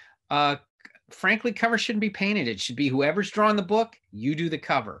forever. Frankly, cover shouldn't be painted. It should be whoever's drawing the book, you do the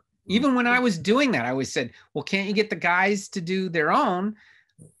cover. Even when I was doing that, I always said, well, can't you get the guys to do their own?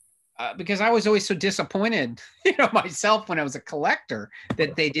 Because I was always so disappointed, myself when I was a collector,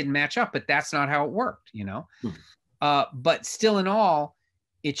 that they didn't match up, but that's not how it worked, but still in all,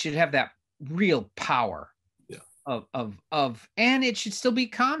 it should have that real power of, and it should still be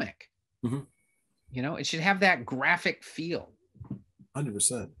comic. Mm-hmm. It should have that graphic feel.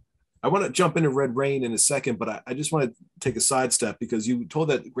 100%. I want to jump into Red Rain in a second, but I just want to take a sidestep, because you told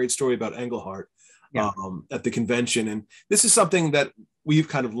that great story about Englehart at the convention. And this is something that we've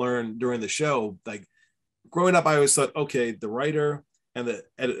kind of learned during the show. Like growing up, I always thought, okay, the writer and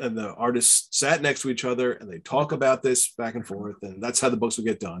the artist sat next to each other and they talk about this back and forth, and that's how the books would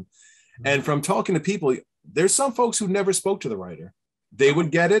get done. Mm-hmm. And from talking to people, there's some folks who never spoke to the writer. They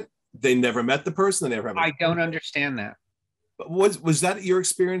would get it. They never met the person. They never have. I don't understand that. Was that your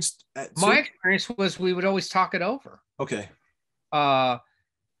experience? My experience was we would always talk it over. Okay.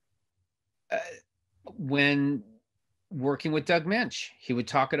 When working with Doug Mensch, he would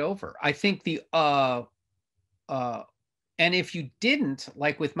talk it over. I think and if you didn't,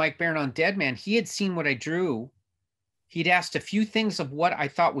 like with Mike Baron on Deadman, he had seen what I drew. He'd asked a few things of what I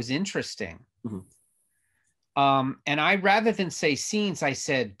thought was interesting. Mm-hmm. And I, rather than say scenes, I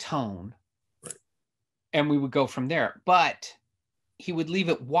said tone. And we would go from there. But he would leave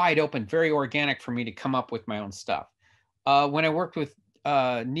it wide open, very organic for me to come up with my own stuff. When I worked with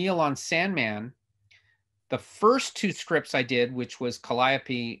Neil on Sandman, the first 2 scripts I did, which was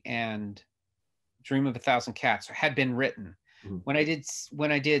Calliope and Dream of a Thousand Cats, had been written. Mm-hmm.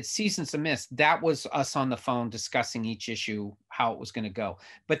 When I did Seasons of Mist, that was us on the phone discussing each issue, how it was going to go.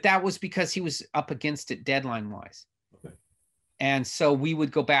 But that was because he was up against it deadline-wise. And so we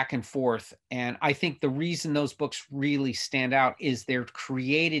would go back and forth. And I think the reason those books really stand out is they're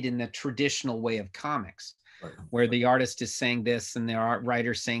created in the traditional way of comics, where the artist is saying this and the art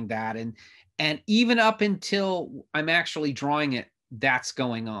writer saying that. And even up until I'm actually drawing it, that's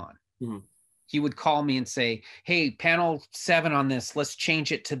going on. Mm-hmm. He would call me and say, hey, panel 7 on this, let's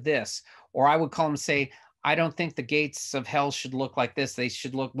change it to this. Or I would call him and say, I don't think the gates of hell should look like this. They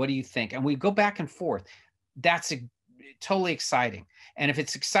should look, what do you think? And we go back and forth. That's totally exciting. And if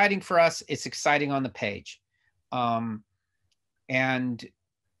it's exciting for us, it's exciting on the page. And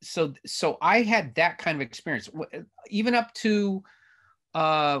so I had that kind of experience, even up to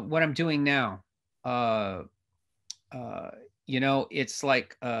what I'm doing now. It's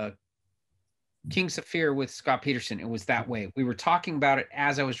like King Saphir with Scott Peterson. It was that way. We were talking about it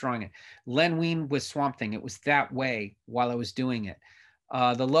as I was drawing it. Len Wein with Swamp Thing. It was that way while I was doing it.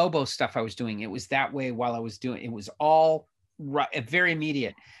 The Lobo stuff I was doing, it was that way while I was doing it. It was all very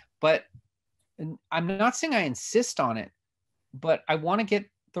immediate. But I'm not saying I insist on it, but I want to get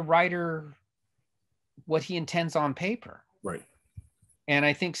the writer what he intends on paper. Right. And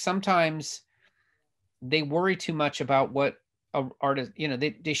I think sometimes they worry too much about what an artist,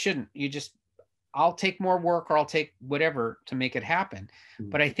 they shouldn't. I'll take more work or I'll take whatever to make it happen. Mm-hmm.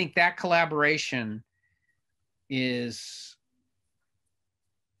 But I think that collaboration is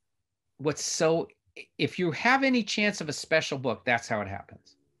what's so, if you have any chance of a special book, that's how it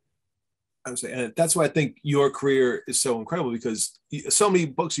happens. I would say, and that's why I think your career is so incredible, because so many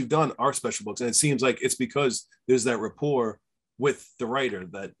books you've done are special books. And it seems like it's because there's that rapport with the writer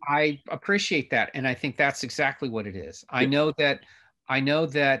that I appreciate that. And I think that's exactly what it is. I know that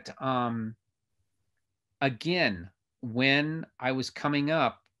again, when I was coming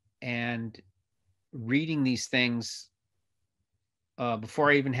up and reading these things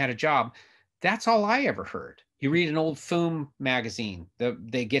before I even had a job, that's all I ever heard. You read an old Foom magazine,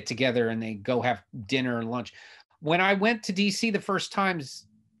 they get together and they go have dinner and lunch. When I went to DC the first times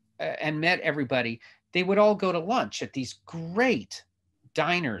and met everybody, they would all go to lunch at these great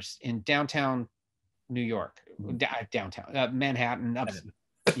diners in downtown New York, downtown Manhattan,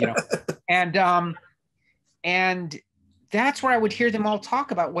 and that's where I would hear them all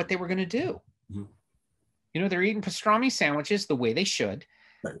talk about what they were going to do. Mm-hmm. They're eating pastrami sandwiches the way they should.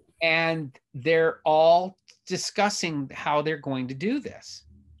 Right. And they're all discussing how they're going to do this.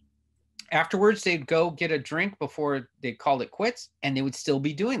 Afterwards, they'd go get a drink before they called it quits, and they would still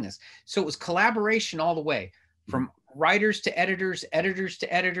be doing this. So it was collaboration all the way, from writers to editors, editors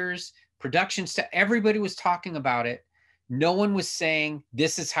to editors, productions to everybody was talking about it. No one was saying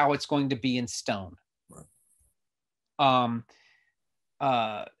this is how it's going to be in stone. Right.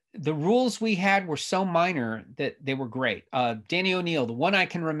 The rules we had were so minor that they were great. Danny O'Neill, the one I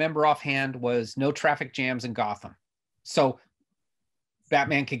can remember offhand was no traffic jams in Gotham. So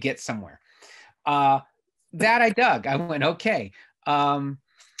Batman could get somewhere. That I dug. I went, okay.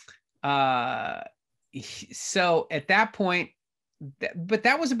 So at that point, but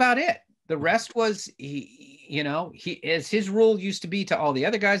that was about it. The rest was, as his rule used to be to all the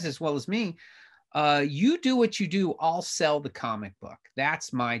other guys as well as me, you do what you do, I'll sell the comic book.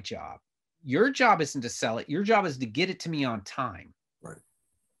 That's my job. Your job isn't to sell it. Your job is to get it to me on time. Right.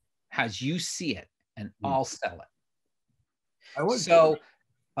 As you see it, and I'll sell it. So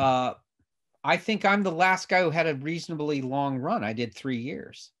I think I'm the last guy who had a reasonably long run. I did 3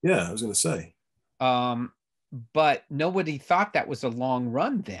 years. Yeah, I was going to say. But nobody thought that was a long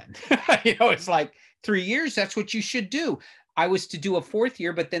run then. It's like 3 years, that's what you should do. I was to do a 4th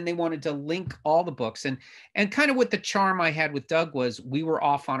year, but then they wanted to link all the books. And kind of what the charm I had with Doug was we were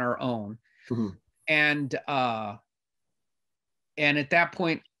off on our own. Mm-hmm. And at that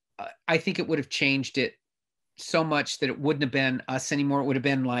point, I think it would have changed it so much that it wouldn't have been us anymore. It would have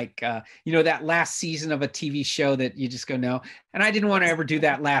been like, that last season of a TV show that you just go, no. And I didn't want to ever do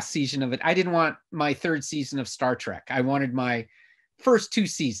that last season of it. I didn't want my 3rd season of Star Trek. I wanted my first 2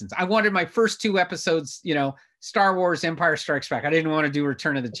 seasons. I wanted my first 2 episodes, Star Wars, Empire Strikes Back. I didn't want to do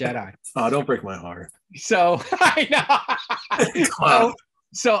Return of the Jedi. Oh, don't break my heart. So I know.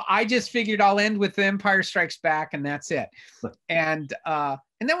 So I just figured I'll end with the Empire Strikes Back, and that's it. And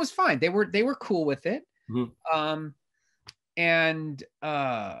that was fine. They were cool with it. Mm-hmm.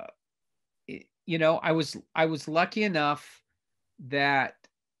 I was lucky enough that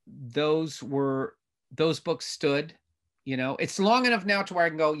those books stood. It's long enough now to where I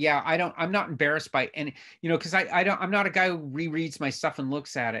can go, yeah, I'm not embarrassed by any, because I'm not a guy who rereads my stuff and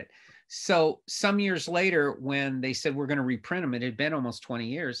looks at it. So some years later, when they said we're going to reprint them, it had been almost 20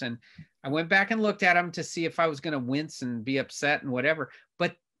 years. And I went back and looked at them to see if I was going to wince and be upset and whatever.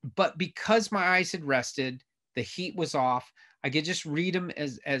 But because my eyes had rested, the heat was off, I could just read them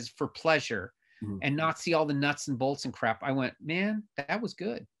as for pleasure and not see all the nuts and bolts and crap. I went, man, that was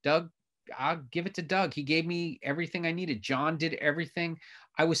good. Doug, I'll give it to Doug. He gave me everything I needed. John did everything.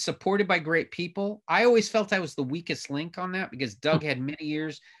 I was supported by great people. I always felt I was the weakest link on that because Doug had many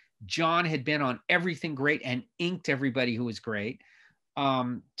years. John had been on everything great and inked everybody who was great.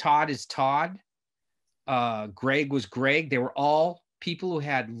 Todd is Todd. Greg was Greg. They were all people who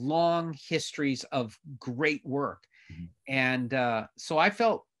had long histories of great work. And so I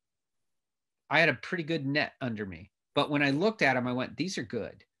felt I had a pretty good net under me. But when I looked at them, I went, these are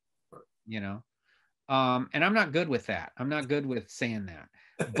good. And I'm not good with that. I'm not good with saying that.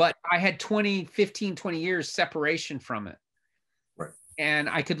 But I had 20 years separation from it. Right. And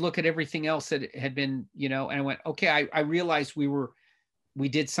I could look at everything else that had been, and I went, okay, I realized we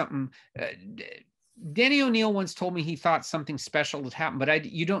did something. Danny O'Neill once told me he thought something special had happened, but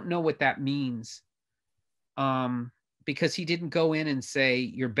you don't know what that means. Because he didn't go in and say,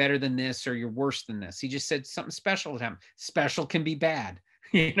 you're better than this or you're worse than this. He just said something special had happened. Special can be bad.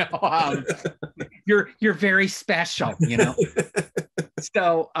 You're very special,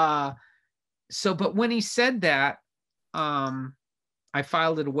 So, but when he said that, I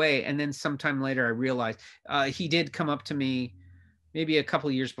filed it away. And then sometime later, I realized he did come up to me maybe a couple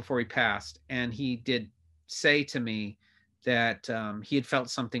of years before he passed. And he did say to me that he had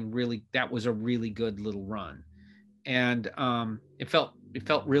felt something that was a really good little run. And it felt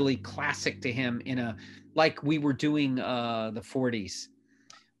really classic to him like we were doing the 40s.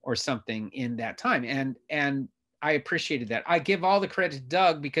 Or something in that time. And I appreciated that. I give all the credit to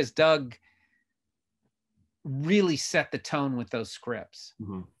Doug because Doug really set the tone with those scripts.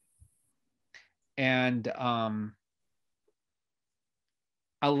 Mm-hmm. And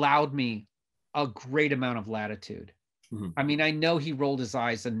allowed me a great amount of latitude. Mm-hmm. I mean, I know he rolled his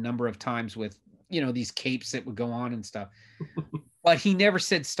eyes a number of times with, these capes that would go on and stuff, but he never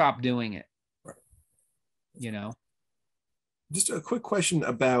said, stop doing it. Right. Just a quick question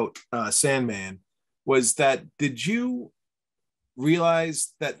about Sandman was that, did you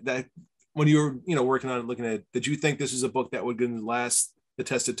realize that when you were, working on it, looking at it, did you think this is a book that would last the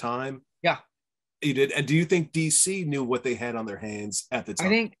test of time? Yeah. You did. And do you think DC knew what they had on their hands at the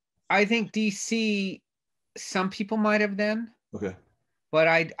time? I think DC, some people might have then. Okay. But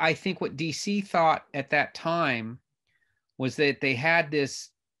I think what DC thought at that time was that they had this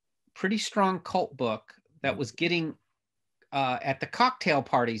pretty strong cult book that was getting at the cocktail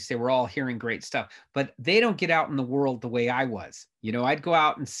parties. They were all hearing great stuff, but they don't get out in the world the way I was. You know, I'd go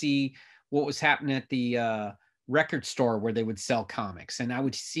out and see what was happening at the record store where they would sell comics, and I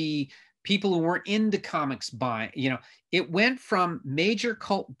would see people who weren't into comics buying. You know, it went from major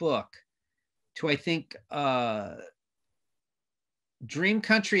cult book to, I think, Dream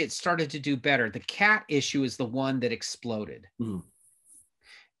Country. It started to do better. The Cat issue is the one that exploded. Mm-hmm.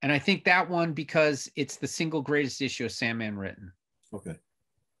 And I think that one, because it's the single greatest issue of Sandman written. Okay.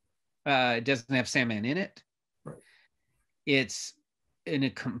 It doesn't have Sandman in it. Right. It's in a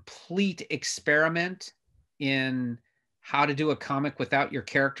complete experiment in how to do a comic without your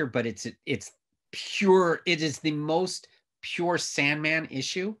character, but it's pure. It is the most pure Sandman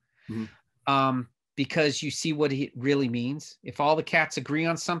issue. Mm-hmm. Because you see what it really means. If all the cats agree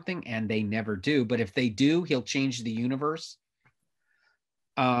on something, and they never do, but if they do, he'll change the universe.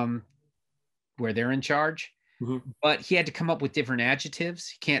 Where they're in charge. Mm-hmm. But he had to come up with different adjectives.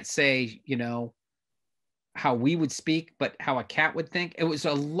 He can't say, you know, how we would speak, but how a cat would think. It was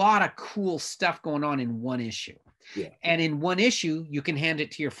a lot of cool stuff going on in one issue. Yeah. And in one issue, you can hand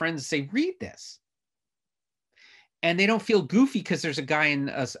it to your friends and say, read this. And they don't feel goofy because there's a guy in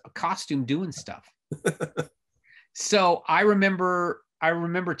a costume doing stuff. So I remember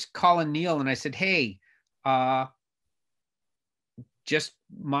calling Neil and I said, hey, just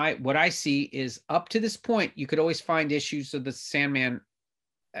what I see is up to this point, you could always find issues of the Sandman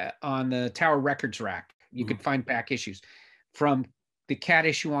on the Tower Records rack. You could find back issues. From the Cat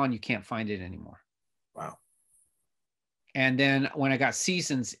issue on, you can't find it anymore. Wow. And then when I got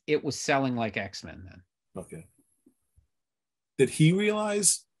Seasons, it was selling like X-Men then. Okay. Did he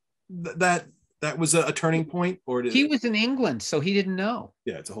realize that was a turning point? Or he was in England, so he didn't know.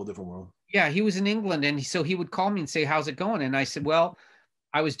 Yeah, it's a whole different world. Yeah, he was in England, and so he would call me and say, how's it going? And I said, well,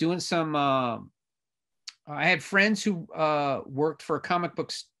 I was doing some, I had friends who worked for a comic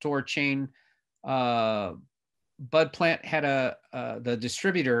book store chain. Bud Plant had the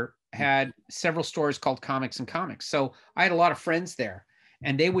distributor had several stores called Comics and Comics. So I had a lot of friends there,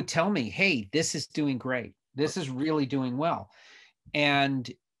 and they would tell me, hey, this is doing great. This is really doing well. And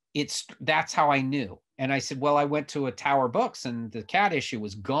that's how I knew. And I said, well, I went to a Tower Books and the Cat issue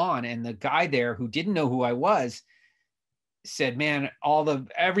was gone. And the guy there who didn't know who I was said, man,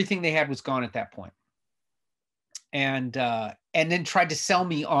 everything they had was gone at that point. And then tried to sell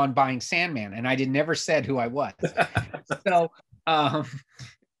me on buying Sandman. And I never said who I was. So, and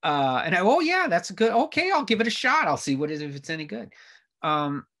oh yeah, that's good. Okay. I'll give it a shot. I'll see if it's any good.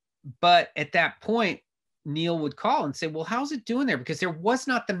 But at that point, Neil would call and say, well, how's it doing there? Because there was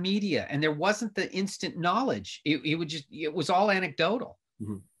not the media and there wasn't the instant knowledge. It was all anecdotal.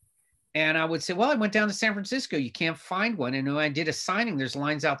 Mm-hmm. And I would say, well, I went down to San Francisco. You can't find one. And when I did a signing, there's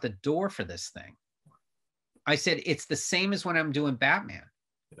lines out the door for this thing. I said, it's the same as when I'm doing Batman.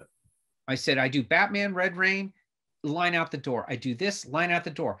 Yeah. I said, I do Batman, Red Rain, line out the door. I do this, line out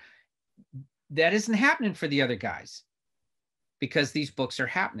the door. That isn't happening for the other guys, because these books are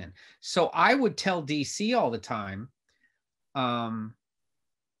happening. So I would tell DC all the time, I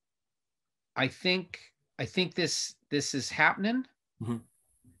think this is happening. Mm-hmm.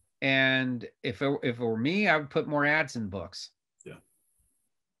 And if it were me, I would put more ads in books. Yeah.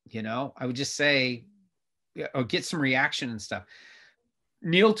 You know, I would just say, or get some reaction and stuff.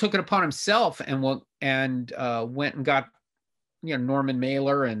 Neil took it upon himself and went and got, you know, Norman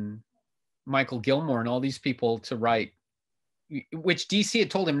Mailer and Michael Gilmore and all these people to write, which DC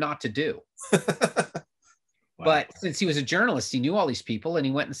had told him not to do. Wow. But since he was a journalist, he knew all these people, and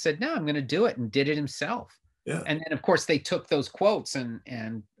he went and said, no, I'm going to do it, and did it himself. Yeah. And then of course they took those quotes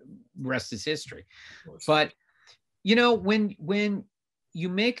and rest is history. But you know, when you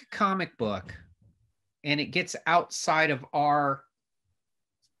make a comic book and it gets outside of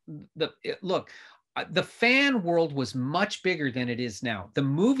the fan world was much bigger than it is now. The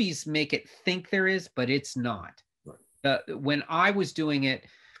movies make it think there is, but it's not. Right. When I was doing it,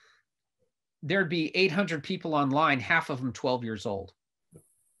 there'd be 800 people online, half of them 12 years old.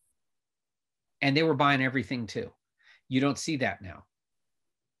 And they were buying everything too. You don't see that now.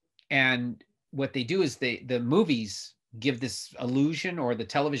 And what they do is the movies give this illusion, or the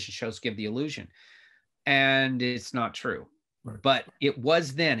television shows give the illusion. And it's not true. Right. But it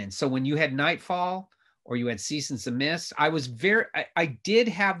was then. And so when you had Knightfall or you had Seasons of Mist, I did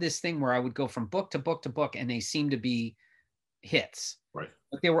have this thing where I would go from book to book to book, and they seemed to be hits. Right.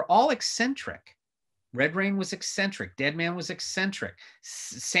 But they were all eccentric. Red Rain was eccentric. Deadman was eccentric.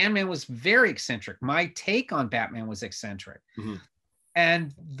 Sandman was very eccentric. My take on Batman was eccentric. Mm-hmm.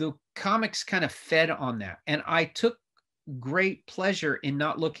 And the comics kind of fed on that. And I took great pleasure in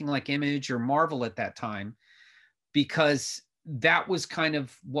not looking like Image or Marvel at that time, because that was kind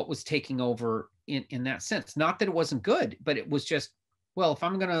of what was taking over in that sense. Not that it wasn't good, but it was just, well, if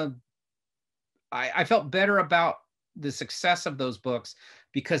I'm going to, I felt better about the success of those books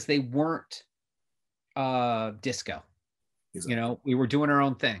because they weren't disco. Exactly. You know, we were doing our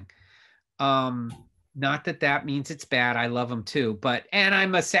own thing. Not that that means it's bad. I love them too, and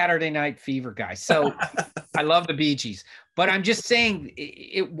I'm a Saturday Night Fever guy. So I love the Bee Gees, but I'm just saying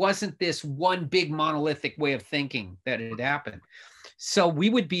it wasn't this one big monolithic way of thinking that it happened. So we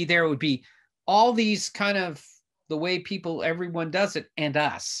would be there, it would be all these kind of the way everyone does it, and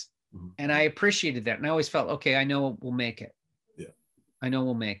us. Mm-hmm. And I appreciated that. And I always felt, okay, I know we'll make it. Yeah. I know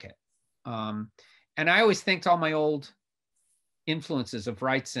we'll make it. And I always thanked all my old influences of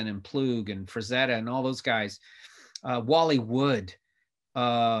Wrightson and Plug and Frazetta and all those guys. Wally Wood.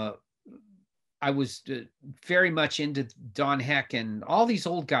 I was very much into Don Heck and all these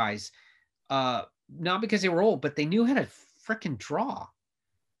old guys, not because they were old, but they knew how to frickin' draw.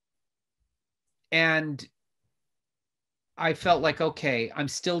 And I felt like, okay, I'm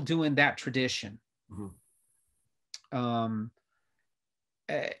still doing that tradition. Mm-hmm.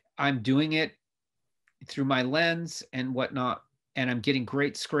 I'm doing it through my lens and whatnot, and I'm getting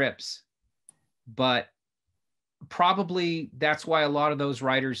great scripts. But probably that's why a lot of those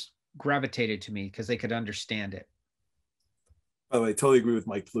writers gravitated to me, because they could understand it. By the way, I totally agree with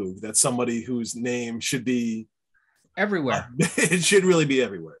Mike Plug. That's somebody whose name should be everywhere. It should really be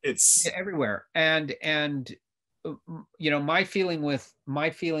everywhere. It's everywhere. And you know, my feeling with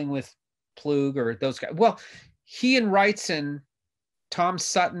Plug or those guys, well, he and Wrightson, Tom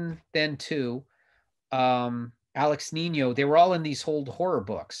Sutton then too, Alex Nino, they were all in these old horror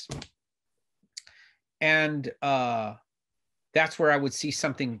books. And that's where I would see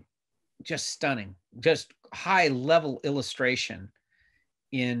something just stunning, just high level illustration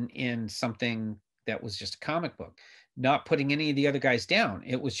in something that was just a comic book, not putting any of the other guys down.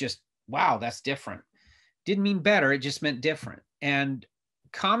 It was just, wow, that's different. Didn't mean better. It just meant different. And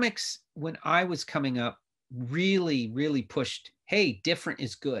comics, when I was coming up, really, really pushed, hey, different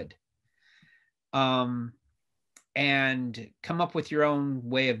is good. And come up with your own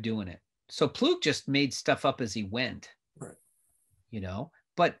way of doing it. So Plug just made stuff up as he went, right? You know,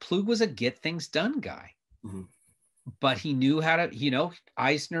 but Plug was a get things done guy. Mm-hmm. But he knew how to, you know,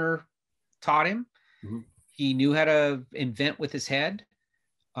 Eisner taught him. Mm-hmm. He knew how to invent with his head.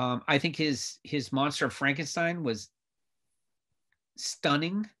 I think his Monster of Frankenstein was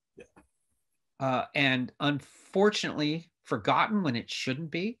stunning. Yeah. And unfortunately forgotten when it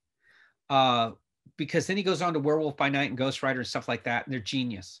shouldn't be. Because then he goes on to Werewolf by Night and Ghost Rider and stuff like that, and they're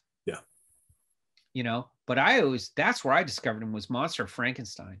genius. Yeah. You know, but that's where I discovered him, was Monster of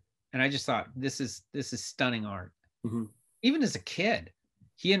Frankenstein. And I just thought, this is stunning art. Mm-hmm. Even as a kid,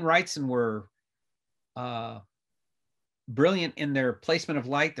 he and Wrightson were brilliant in their placement of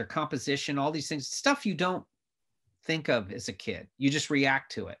light, their composition, all these things, stuff you don't think of as a kid. You just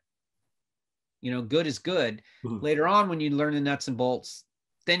react to it. You know, good is good. Mm-hmm. Later on, when you learn the nuts and bolts,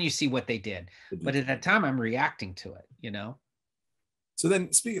 then you see what they did. But at that time, I'm reacting to it, you know? So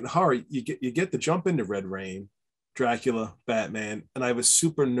then, speaking of horror, you get the jump into Red Rain, Dracula, Batman, and I have a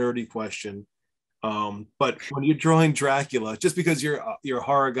super nerdy question. But when you're drawing Dracula, just because you're a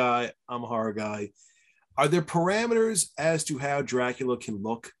horror guy, I'm a horror guy, are there parameters as to how Dracula can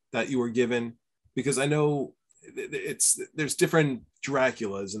look that you were given? Because I know there's different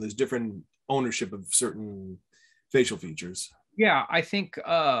Draculas and there's different ownership of certain facial features. Yeah, I think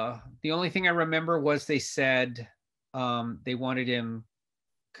the only thing I remember was they said they wanted him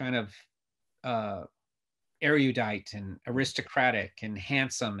kind of erudite and aristocratic and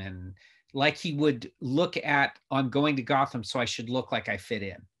handsome, and like he would look at on Going to Gotham, so I should look like I fit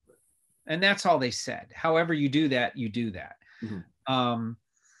in. And that's all they said. However you do that, you do that. Mm-hmm.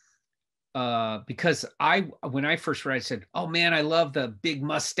 Because when I first read, I said, oh man, I love the big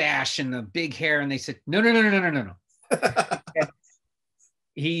mustache and the big hair. And they said, no.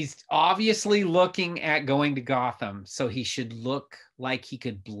 He's obviously looking at Going to Gotham, so he should look like he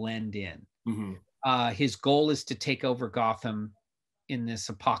could blend in. Mm-hmm. His goal is to take over Gotham in this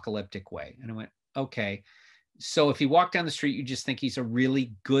apocalyptic way. And I went, okay. So if you walk down the street, you just think he's a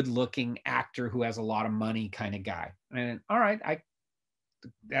really good-looking actor who has a lot of money kind of guy. And I went, all right,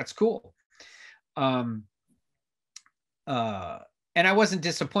 that's cool. And I wasn't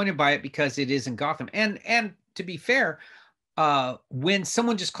disappointed by it because it is in Gotham. And to be fair, when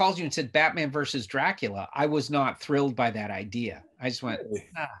someone just calls you and said Batman versus Dracula, I was not thrilled by that idea. I just went,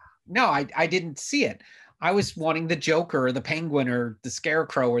 no, I didn't see it. I was wanting the Joker or the Penguin or the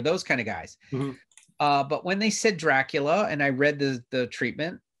Scarecrow or those kind of guys. Mhm. But when they said Dracula and I read the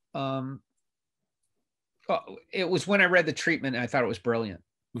treatment, it was when I read the treatment, I thought it was brilliant.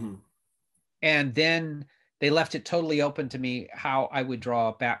 Mhm. And then they left it totally open to me how I would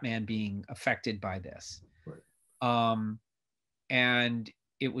draw Batman being affected by this. Right. And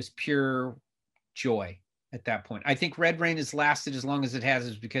it was pure joy at that point. I think Red Rain has lasted as long as it has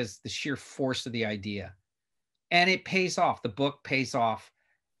is because the sheer force of the idea. And it pays off. The book pays off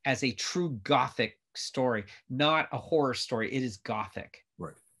as a true Gothic story, not a horror story. It is Gothic.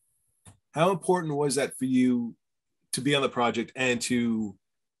 Right. How important was that for you to be on the project and to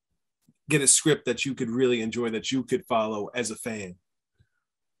get a script that you could really enjoy, that you could follow as a fan?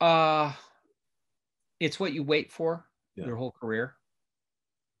 It's what you wait for your whole career.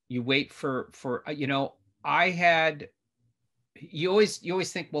 You wait for you always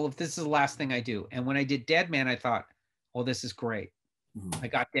think, well, if this is the last thing I do. And when I did Deadman, I thought, oh, this is great. I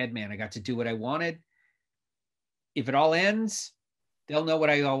got Deadman. I got to do what I wanted. If it all ends, they'll know what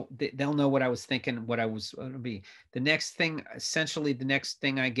I was thinking, what I was going to be. The next thing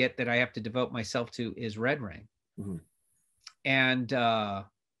I get that I have to devote myself to is Red Rain. And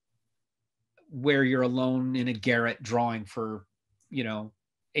where you're alone in a garret drawing for,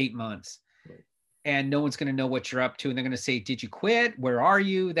 8 months. Right. And no one's going to know what you're up to. And they're going to say, did you quit? Where are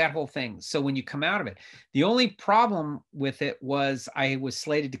you? That whole thing. So when you come out of it, the only problem with it was I was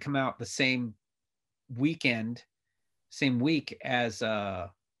slated to come out the same week as the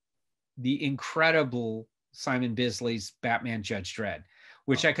incredible Simon Bisley's Batman Judge Dredd,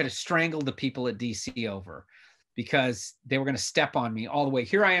 which I could have strangled the people at DC over because they were going to step on me all the way.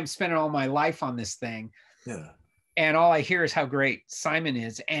 Here I am spending all my life on this thing. Yeah. And all I hear is how great Simon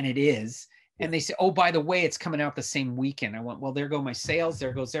is, and it is. And they say, oh, by the way, it's coming out the same weekend. I went, well, there go my sales.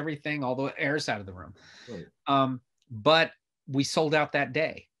 There goes everything. All the air's out of the room. Right. But we sold out that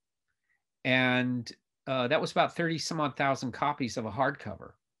day. And that was about 30 some odd thousand copies of a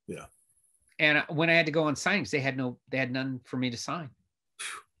hardcover. Yeah. And when I had to go on signings, they had none for me to sign.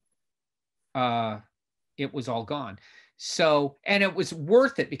 It was all gone. So, and it was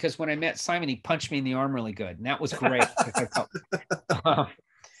worth it because when I met Simon, he punched me in the arm really good. And that was great.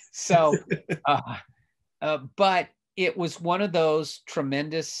 But it was one of those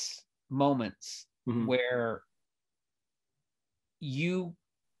tremendous moments where you,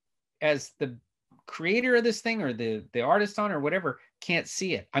 as the creator of this thing or the artist on or whatever, can't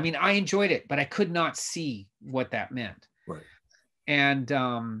see it. I mean, I enjoyed it, but I could not see what that meant. Right. And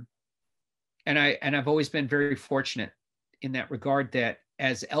I've always been very fortunate in that regard that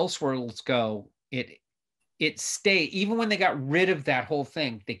as Elseworlds go, it stayed. Even when they got rid of that whole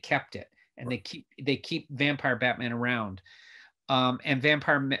thing, they kept it, and they keep Vampire Batman around. And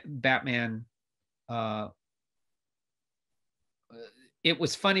Vampire Batman, it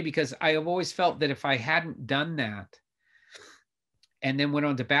was funny because I have always felt that if I hadn't done that and then went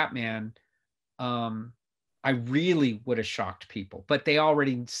on to Batman, I really would have shocked people, but they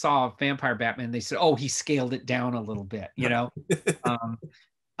already saw Vampire Batman. They said, oh, he scaled it down a little bit,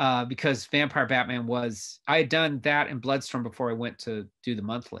 because Vampire Batman I had done that and Bloodstorm before I went to do the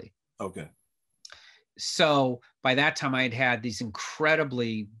monthly. Okay. So by that time I had had these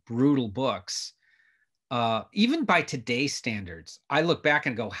incredibly brutal books. Even by today's standards, I look back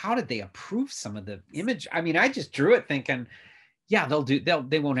and go, how did they approve some of the image? I mean, I just drew it thinking, yeah,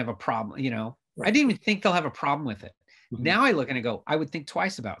 they won't have a problem, Right. I didn't even think they'll have a problem with it. Now I look and I go, I would think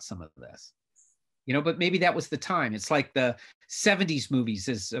twice about some of this, but maybe that was the time. It's like the 70s movies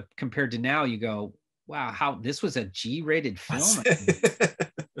as compared to now. You go, wow, how this was a G-rated film,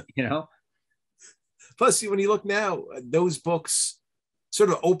 Plus, when you look now, those books sort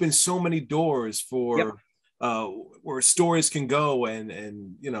of open so many doors for where stories can go, and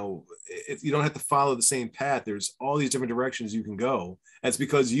if you don't have to follow the same path, there's all these different directions you can go. That's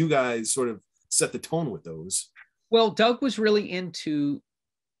because you guys sort of set the tone with those. Well, Doug was really into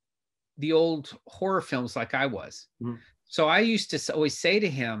the old horror films like I was. So I used to always say to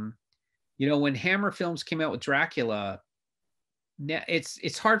him, when Hammer Films came out with Dracula,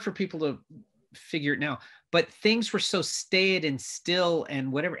 it's hard for people to figure it now, but things were so staid and still and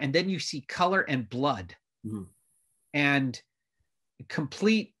whatever. And then you see color and blood and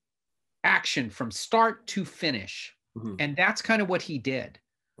complete action from start to finish. And that's kind of what he did.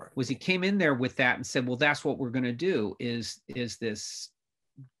 Was he came in there with that and said, well, that's what we're going to do is this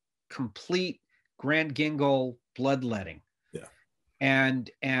complete Grand Gingle bloodletting. Yeah.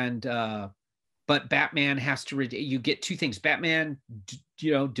 But Batman has to, you get two things, Batman,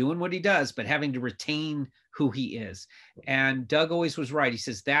 doing what he does, but having to retain who he is. And Doug always was right. He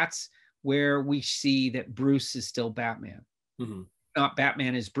says, that's where we see that Bruce is still Batman. Mm-hmm. Not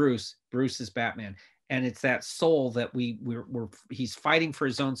Batman is Bruce, Bruce is Batman. And it's that soul that he's fighting for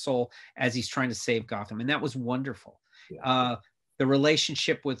his own soul as he's trying to save Gotham. And that was wonderful. Yeah. The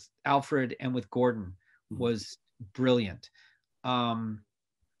relationship with Alfred and with Gordon was brilliant.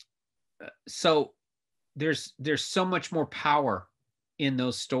 So there's so much more power in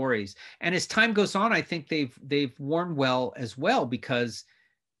those stories. And as time goes on, I think they've worn well as well, because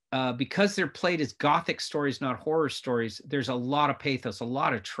they're played as Gothic stories, not horror stories. There's a lot of pathos, a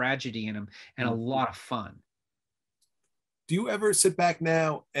lot of tragedy in them, and a lot of fun. Do you ever sit back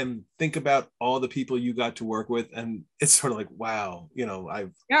now and think about all the people you got to work with? And it's sort of like, wow,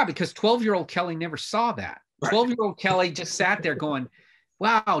 Yeah, because 12-year-old Kelley never saw that. 12-year-old Kelley just sat there going,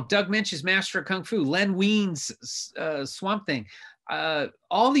 wow, Doug Minch's Master of Kung Fu, Len Wein's Swamp Thing,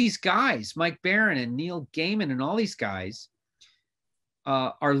 all these guys, Mike Barron and Neil Gaiman and all these guys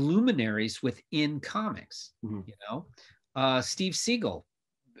are luminaries within comics. Steve Siegel,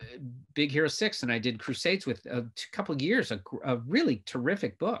 Big Hero 6, and I did Crusades with a couple of years, a really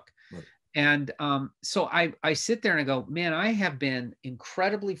terrific book. Right. And so I sit there and I go, man, I have been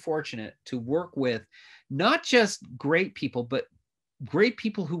incredibly fortunate to work with not just great people, but great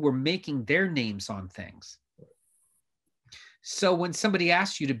people who were making their names on things. So when somebody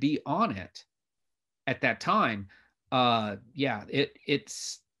asks you to be on it at that time,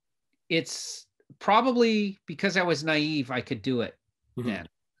 it's probably because I was naive, I could do it then.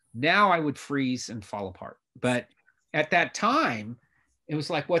 Now I would freeze and fall apart. But at that time, it was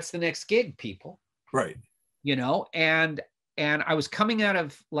like, what's the next gig, people? Right. And I was coming out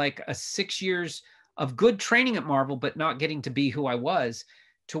of like a 6 years of good training at Marvel, but not getting to be who I was,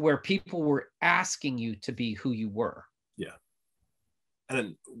 to where people were asking you to be who you were. Yeah.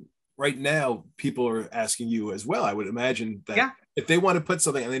 And right now, people are asking you as well. I would imagine that if they want to put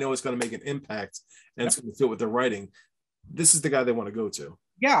something and they know it's going to make an impact and it's going to fit with their writing, this is the guy they want to go to.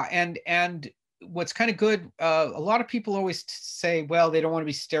 Yeah. And what's kind of good, a lot of people always say, well, they don't want to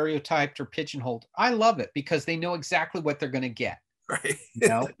be stereotyped or pigeonholed. I love it because they know exactly what they're going to get. Right.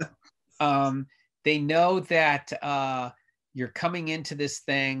 They know that you're coming into this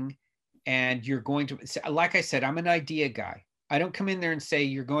thing and you're going to, like I said, I'm an idea guy. I don't come in there and say,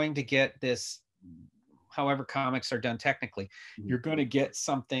 you're going to get this, however comics are done technically, you're going to get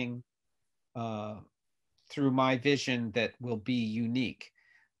something through my vision that will be unique.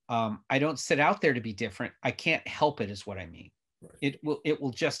 I don't sit out there to be different. I can't help it, is what I mean. Right. It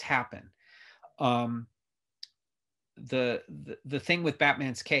will just happen. The thing with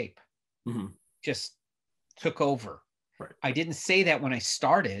Batman's cape just took over. Right. I didn't say that when I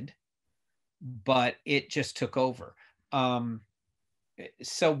started, but it just took over.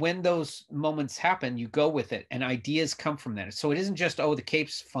 So when those moments happen, you go with it, and ideas come from that. So it isn't just, oh, the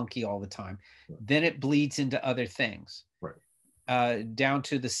cape's funky all the time. Right. Then it bleeds into other things. Right. Down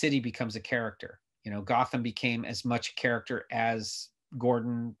to the city becomes a character. Gotham became as much a character as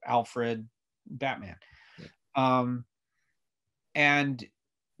Gordon, Alfred, Batman. Right. And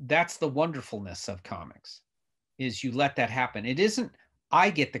that's the wonderfulness of comics, is you let that happen. It isn't I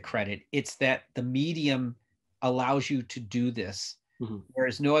get the credit. It's that the medium allows you to do this,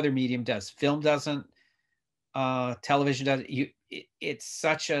 whereas no other medium does. Film doesn't, television doesn't. It's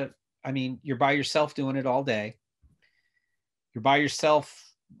such a, you're by yourself doing it all day. You're by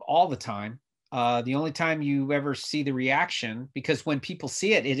yourself all the time. The only time you ever see the reaction, because when people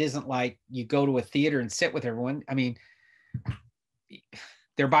see it, it isn't like you go to a theater and sit with everyone.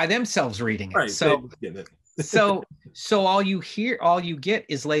 They're by themselves reading it. Right. So all you get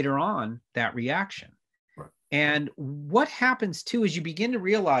is later on that reaction. Right. And what happens too is you begin to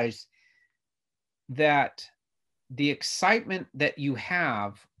realize that the excitement that you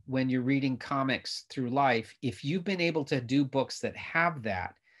have when you're reading comics through life, if you've been able to do books that have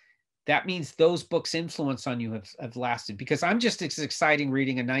that, that means those books' influence on you have lasted. Because I'm just as exciting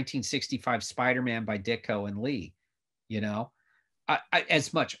reading a 1965 Spider-Man by Ditko and Lee,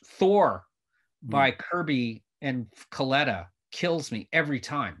 as much. Thor by Kirby and Coletta kills me every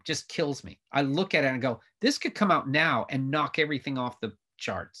time, just kills me. I look at it and go, this could come out now and knock everything off the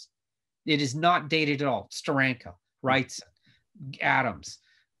charts. It is not dated at all. Steranko, Wrightson, Adams,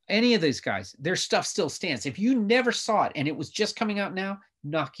 any of these guys, their stuff still stands. If you never saw it and it was just coming out now,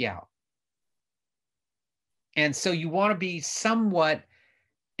 knock you out. And so you want to be somewhat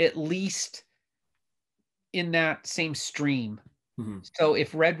at least in that same stream. So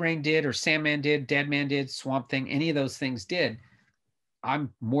if Red Rain did, or Sandman did, Deadman did, Swamp Thing, any of those things did,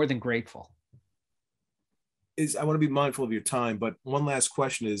 I'm more than grateful. I want to be mindful of your time, but one last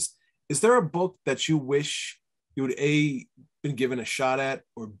question is there a book that you wish you would been given a shot at,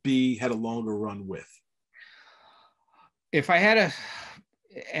 or B, had a longer run with? If I had a,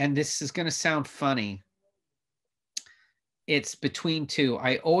 and this is going to sound funny, it's between two.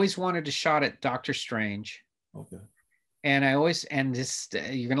 I always wanted a shot at Doctor Strange. Okay. And I always, and this,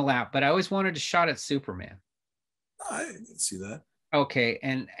 you're going to laugh, but I always wanted a shot at Superman. I can see that. Okay.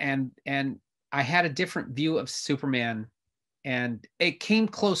 And I had a different view of Superman, and it came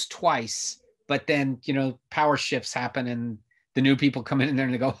close twice, but then, you know, power shifts happen and the new people come in there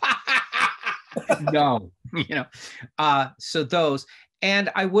and they go, no, you know, so those, and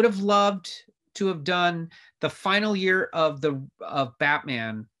I would have loved to have done the final year of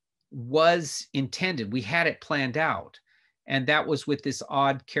Batman was intended. We had it planned out. And that was with this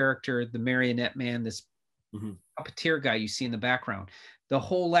odd character, the Marionette Man, this puppeteer guy you see in the background. The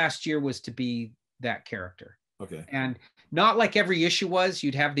whole last year was to be that character. Okay. And not like every issue was,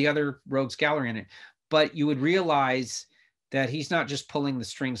 you'd have the other Rogues Gallery in it, but you would realize that he's not just pulling the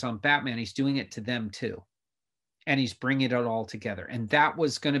strings on Batman, he's doing it to them too. And he's bringing it all together. And that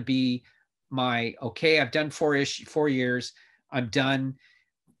was going to be my, okay, I've done 4 years, I'm done.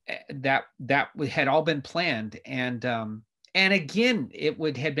 That had all been planned. And again,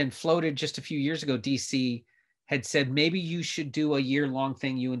 it had been floated just a few years ago. DC had said, maybe you should do a year-long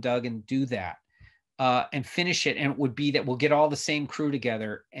thing, you and Doug, and do that and finish it. And it would be that we'll get all the same crew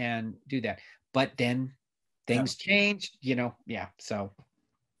together and do that. But then things changed, you know? Yeah. So.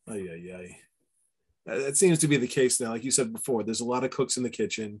 That seems to be the case now. Like you said before, there's a lot of cooks in the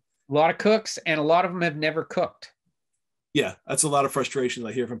kitchen. A lot of cooks, and a lot of them have never cooked. Yeah, that's a lot of frustration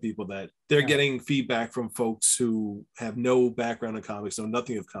I hear from people, that they're getting feedback from folks who have no background in comics, know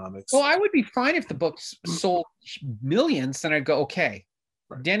nothing of comics. Well, I would be fine if the books sold millions, then I'd go, okay.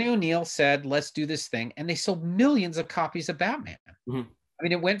 Right. Danny O'Neill said, let's do this thing. And they sold millions of copies of Batman. I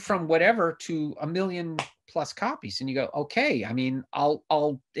mean, it went from whatever to 1 million plus copies. And you go, okay, I mean,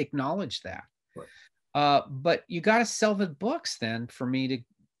 I'll acknowledge that. Right. But you got to sell the books then for me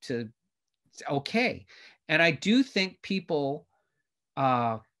to okay. And I do think people,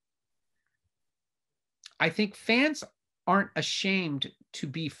 I think fans aren't ashamed to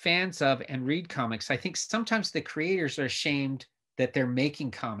be fans of and read comics. I think sometimes the creators are ashamed that they're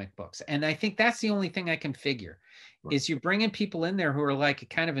making comic books. And I think that's the only thing I can figure is you're bringing people in there who are like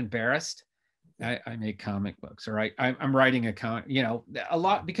kind of embarrassed. I make comic books, or I'm writing a comic, you know, a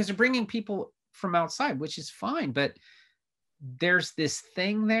lot, because they're bringing people from outside, which is fine. But there's this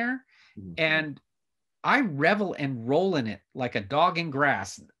thing there, and I revel and roll in it like a dog in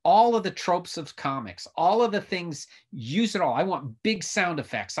grass. All of the tropes of comics, all of the things, use it all. I want big sound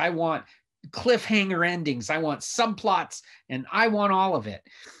effects. I want cliffhanger endings. I want subplots, and I want all of it.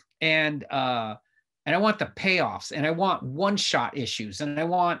 And I want the payoffs, and I want one-shot issues, and I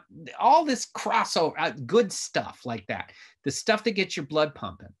want all this crossover, good stuff like that. The stuff that gets your blood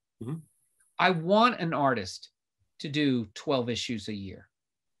pumping. I want an artist to do 12 issues a year.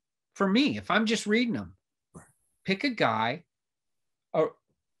 For me, if I'm just reading them, pick a guy, or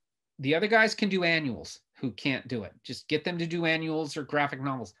the other guys can do annuals who can't do it. Just get them to do annuals or graphic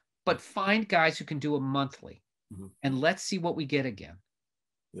novels, but find guys who can do a monthly, and let's see what we get again.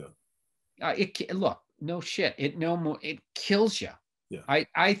 Yeah. Look, no shit. It kills you. Yeah.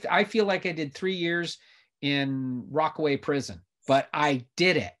 I feel like I did 3 years in Rockaway prison, but I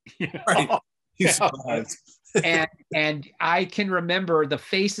did it. Right. You survived. and I can remember the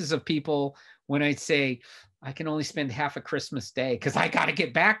faces of people when I'd say, I can only spend half a Christmas day because I got to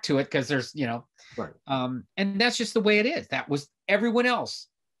get back to it, because there's, you know, right. And that's just the way it is. That was everyone else.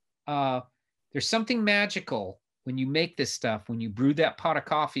 There's something magical when you make this stuff, when you brew that pot of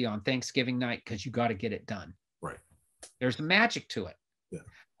coffee on Thanksgiving night, because you got to get it done. Right. There's the magic to it.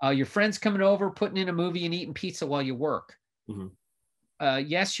 Yeah. Your friends coming over, putting in a movie and eating pizza while you work.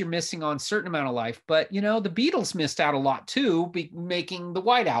 Yes, you're missing on a certain amount of life, but you know, the Beatles missed out a lot too, making the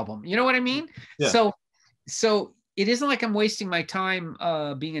White Album. You know what I mean? Yeah. So it isn't like I'm wasting my time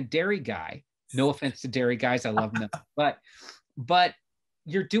being a dairy guy. No offense to dairy guys, I love them, but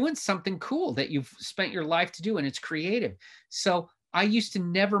you're doing something cool that you've spent your life to do, and it's creative. So I used to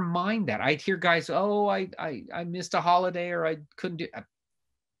never mind that. I'd hear guys, oh, I missed a holiday, or I couldn't do.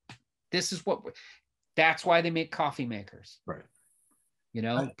 That's why they make coffee makers. Right. You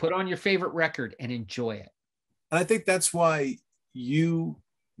know, put on your favorite record and enjoy it. And I think that's why you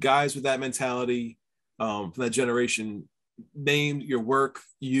guys with that mentality, from that generation, named your work.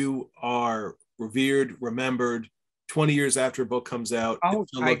 You are revered, remembered 20 years after a book comes out. And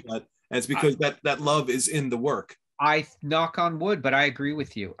it's because that love is in the work. I knock on wood, but I agree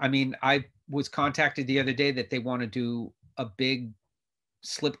with you. I mean, I was contacted the other day that they want to do a big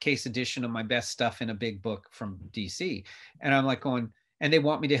slipcase edition of my best stuff in a big book from DC. And I'm like going, and they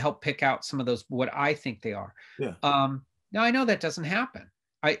want me to help pick out some of those, what I think they are. Yeah. Now I know that doesn't happen.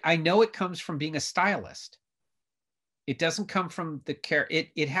 I know it comes from being a stylist. It doesn't come from the character.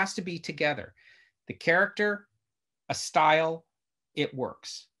 It has to be together. The character, a style, it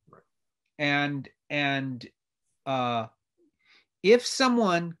works. Right. And if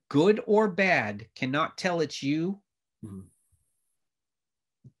someone, good or bad, cannot tell it's you,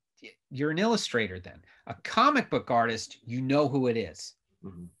 you're an illustrator then. A comic book artist, you know who it is.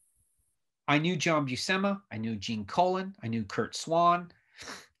 I knew John Buscema. I knew Gene Colan. I knew Kurt Swan.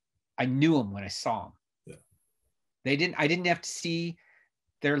 I knew them when I saw them. Yeah. I didn't have to see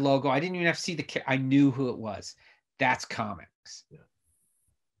their logo. I didn't even have to see I knew who it was. That's comics. Yeah.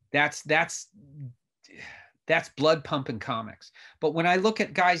 That's blood pumping comics. But when I look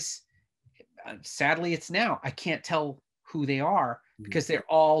at guys, sadly it's now, I can't tell who they are because they're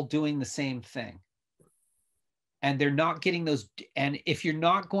all doing the same thing. And they're not getting those. And if you're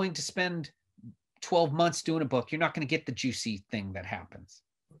not going to spend 12 months doing a book, you're not going to get the juicy thing that happens.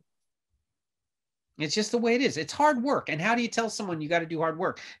 It's just the way it is. It's hard work. And how do you tell someone you got to do hard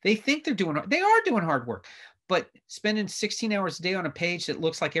work? They think they are doing hard work, but spending 16 hours a day on a page that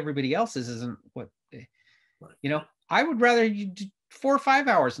looks like everybody else's isn't what, you know, I would rather you do 4 or 5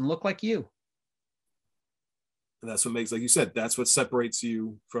 hours and look like you. And that's what makes, like you said, that's what separates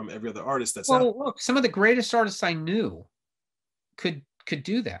you from every other artist that's well, out. Look, some of the greatest artists I knew could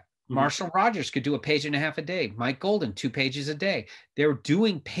do that. Marshall Rogers could do a page and a half a day. Mike Golden, 2 pages a day. They're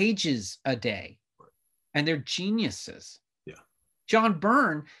doing pages a day. And they're geniuses. Yeah. John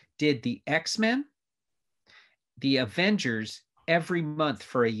Byrne did the X-Men, the Avengers every month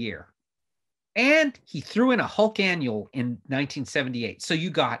for a year. And he threw in a Hulk annual in 1978. So you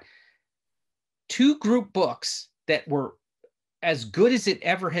got 2 group books that were as good as it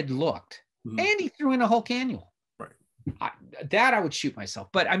ever had looked. And he threw in a Hulk annual. Right. I would shoot myself.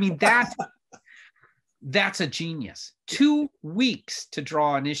 But I mean, that's a genius. 2 weeks to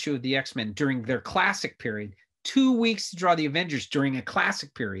draw an issue of the X-Men during their classic period, 2 weeks to draw the Avengers during a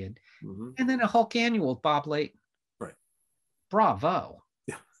classic period, and then a Hulk annual with Bob Layton. Right. Bravo.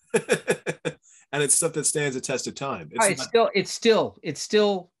 Yeah. And it's stuff that stands the test of time. It's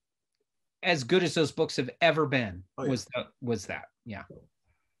still as good as those books have ever been. Oh, yeah. Was that. Yeah.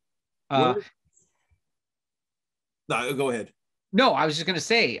 No, go ahead. No, I was just going to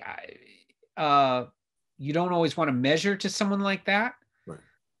say, you don't always want to measure to someone like that, right?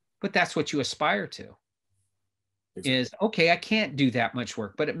 But that's what you aspire to. Exactly. Is okay, I can't do that much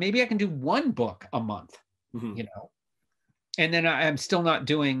work, but maybe I can do 1 book a month, you know, and then I'm still not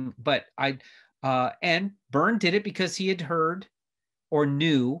doing, but and Byrne did it because he had heard or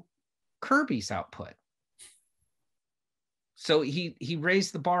knew Kirby's output. So he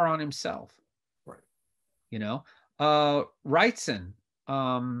raised the bar on himself. Right. You know, Wrightson,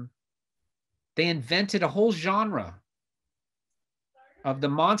 they invented a whole genre of the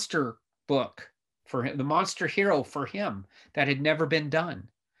monster book for him, the monster hero for him that had never been done.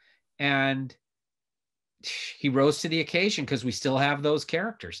 And he rose to the occasion because we still have those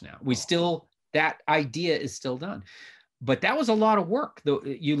characters now. That idea is still done. But that was a lot of work. Though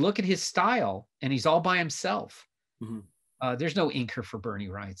you look at his style and he's all by himself. There's no inker for Bernie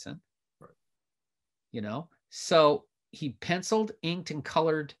Wrightson. Right. You know, so he penciled, inked, and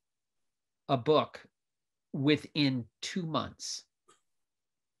colored a book within 2 months.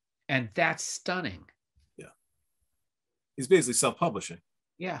 And that's stunning. Yeah. He's basically self-publishing.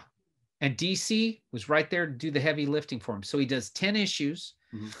 Yeah. And DC was right there to do the heavy lifting for him. So he does 10 issues.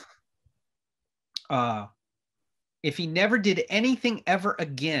 If he never did anything ever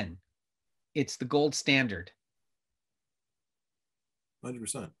again, it's the gold standard.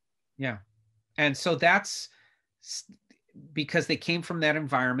 100%. Yeah. And so that's because they came from that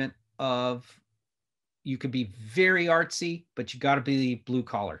environment of, you could be very artsy, but you got to be blue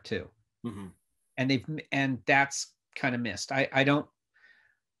collar too. And that's kind of missed. I don't,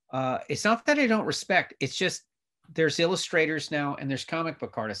 it's not that I don't respect, it's just there's illustrators now and there's comic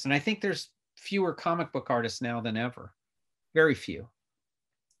book artists. And I think there's fewer comic book artists now than ever. Very few.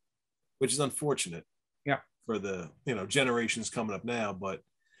 Which is unfortunate. Yeah. For the, generations coming up now. But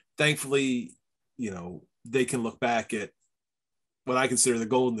thankfully, they can look back at what I consider the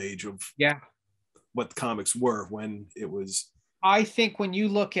golden age of what comics were when it was. I think when you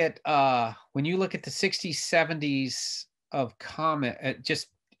look at the 60s, 70s of comic, just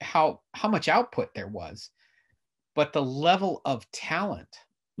how much output there was, but the level of talent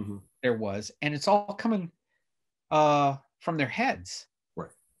there was, and it's all coming from their heads.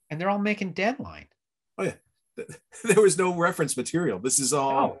 Right. And they're all making Deadline. Oh yeah. there was no reference material. This is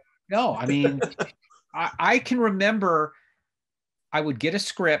all. No. I mean, I can remember I would get a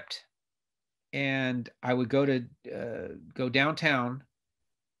script and I would go downtown.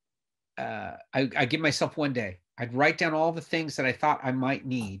 I give myself one day. I'd write down all the things that I thought I might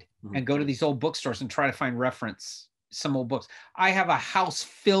need and go to these old bookstores and try to find some old books. I have a house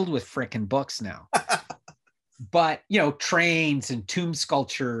filled with frickin' books now. But, you know, trains and tomb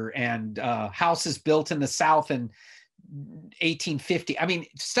sculpture and houses built in the South in 1850. I mean,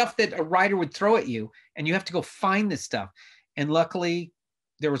 stuff that a writer would throw at you, and you have to go find this stuff. And luckily,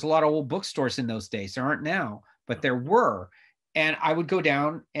 there was a lot of old bookstores in those days. There aren't now, but there were. And I would go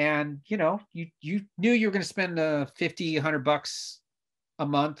down and, you know, you knew you were going to spend $50, $100 a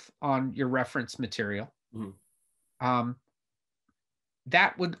month on your reference material.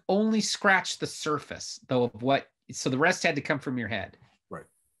 That would only scratch the surface, though, of what, so the rest had to come from your head. Right.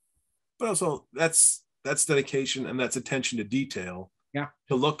 But also that's dedication and that's attention to detail. Yeah.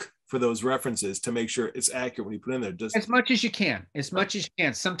 To look for those references to make sure it's accurate when you put in there. As much as you can,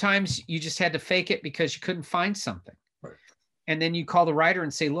 Sometimes you just had to fake it because you couldn't find something. Right. And then you call the writer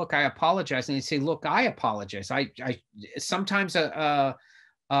and say, look, I apologize. And they say, look, I apologize. I sometimes Neil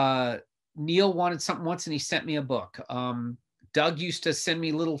wanted something once and he sent me a book. Doug used to send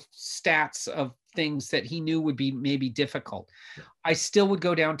me little stats of things that he knew would be maybe difficult. Yeah. I still would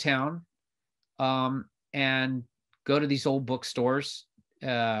go downtown and go to these old bookstores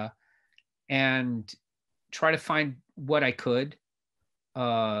and try to find what I could.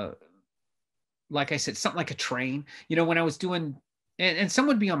 Like I said, something like a train. You know, when I was doing, and some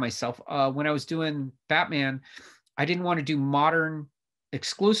would be on myself, when I was doing Batman, I didn't want to do modern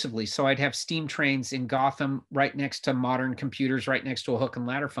exclusively. So I'd have steam trains in Gotham right next to modern computers, right next to a hook and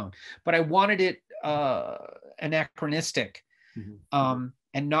ladder phone. But I wanted it anachronistic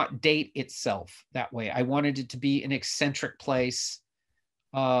and not date itself that way. I wanted it to be an eccentric place,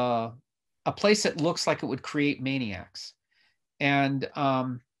 a place that looks like it would create maniacs. And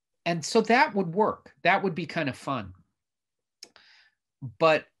so that would work. That would be kind of fun.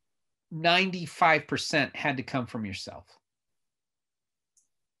 But 95% had to come from yourself.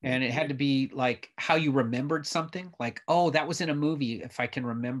 And it had to be like how you remembered something, like, oh, that was in a movie. If I can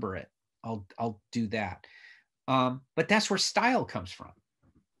remember it, I'll do that. But that's where style comes from.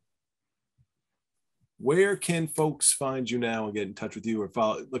 Where can folks find you now and get in touch with you or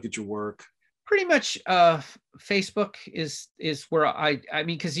look at your work? Pretty much Facebook is where I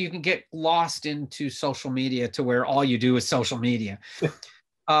mean, because you can get lost into social media to where all you do is social media.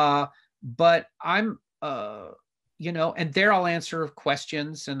 But I'm you know, and there I'll answer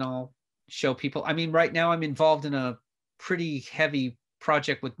questions and I'll show people. I mean, right now I'm involved in a pretty heavy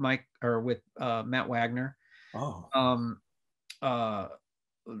project with Matt Wagner. Oh.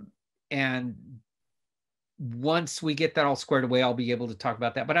 And once we get that all squared away, I'll be able to talk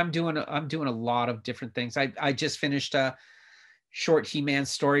about that. But I'm doing a lot of different things. I just finished a short He-Man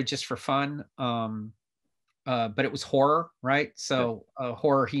story just for fun. But it was horror, right? So a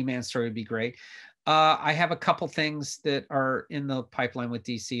horror He-Man story would be great. I have a couple things that are in the pipeline with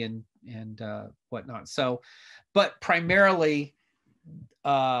DC and whatnot. So, but primarily,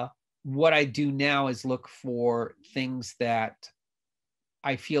 what I do now is look for things that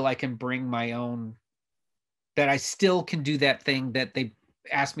I feel I can bring my own, that I still can do that thing that they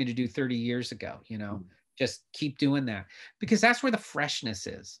asked me to do 30 years ago, you know, just keep doing that, because that's where the freshness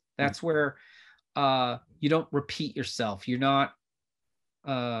is. That's where you don't repeat yourself. You're not,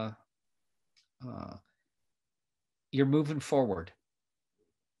 you're moving forward.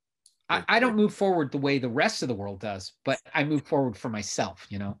 I don't move forward the way the rest of the world does, but I move forward for myself,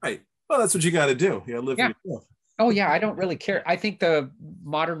 you know? Right. Well, that's what you got to do. You got to live for yourself. Oh yeah. I don't really care. I think the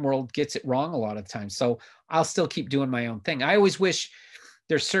modern world gets it wrong a lot of times. So I'll still keep doing my own thing. I always wish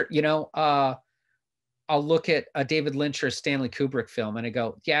there's certain, you know, I'll look at a David Lynch or a Stanley Kubrick film and I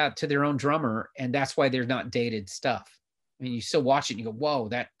go, yeah, to their own drummer. And that's why they're not dated stuff. I mean, you still watch it and you go, whoa,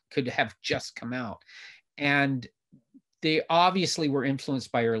 that could have just come out. And they obviously were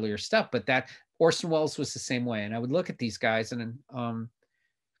influenced by earlier stuff, but that Orson Welles was the same way. And I would look at these guys and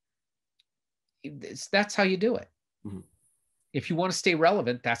that's how you do it. If you want to stay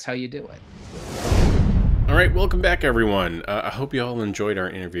relevant, that's how you do it. All right, welcome back, everyone. I hope you all enjoyed our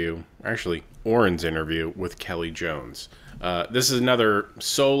interview, actually, Oren's interview with Kelley Jones. This is another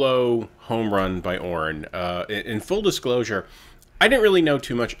solo home run by Oren. In full disclosure, I didn't really know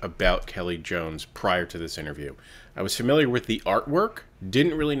too much about Kelley Jones prior to this interview. I was familiar with the artwork,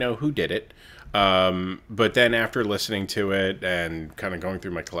 didn't really know who did it. But then after listening to it and kind of going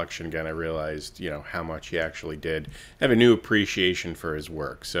through my collection again, I realized, you know, how much he actually did. I have a new appreciation for his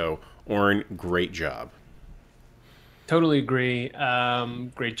work. So, Oren, great job. Totally agree.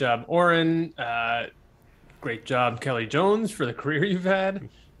 Great job, Oren. Great job, Kelley Jones, for the career you've had.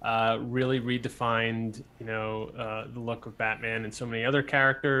 Really redefined, the look of Batman and so many other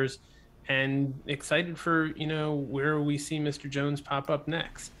characters. And excited for, where we see Mr. Jones pop up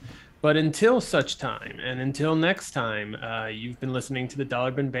next. But until such time, and until next time, you've been listening to the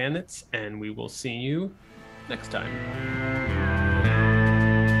Dollar Bin Bandits, and we will see you next time.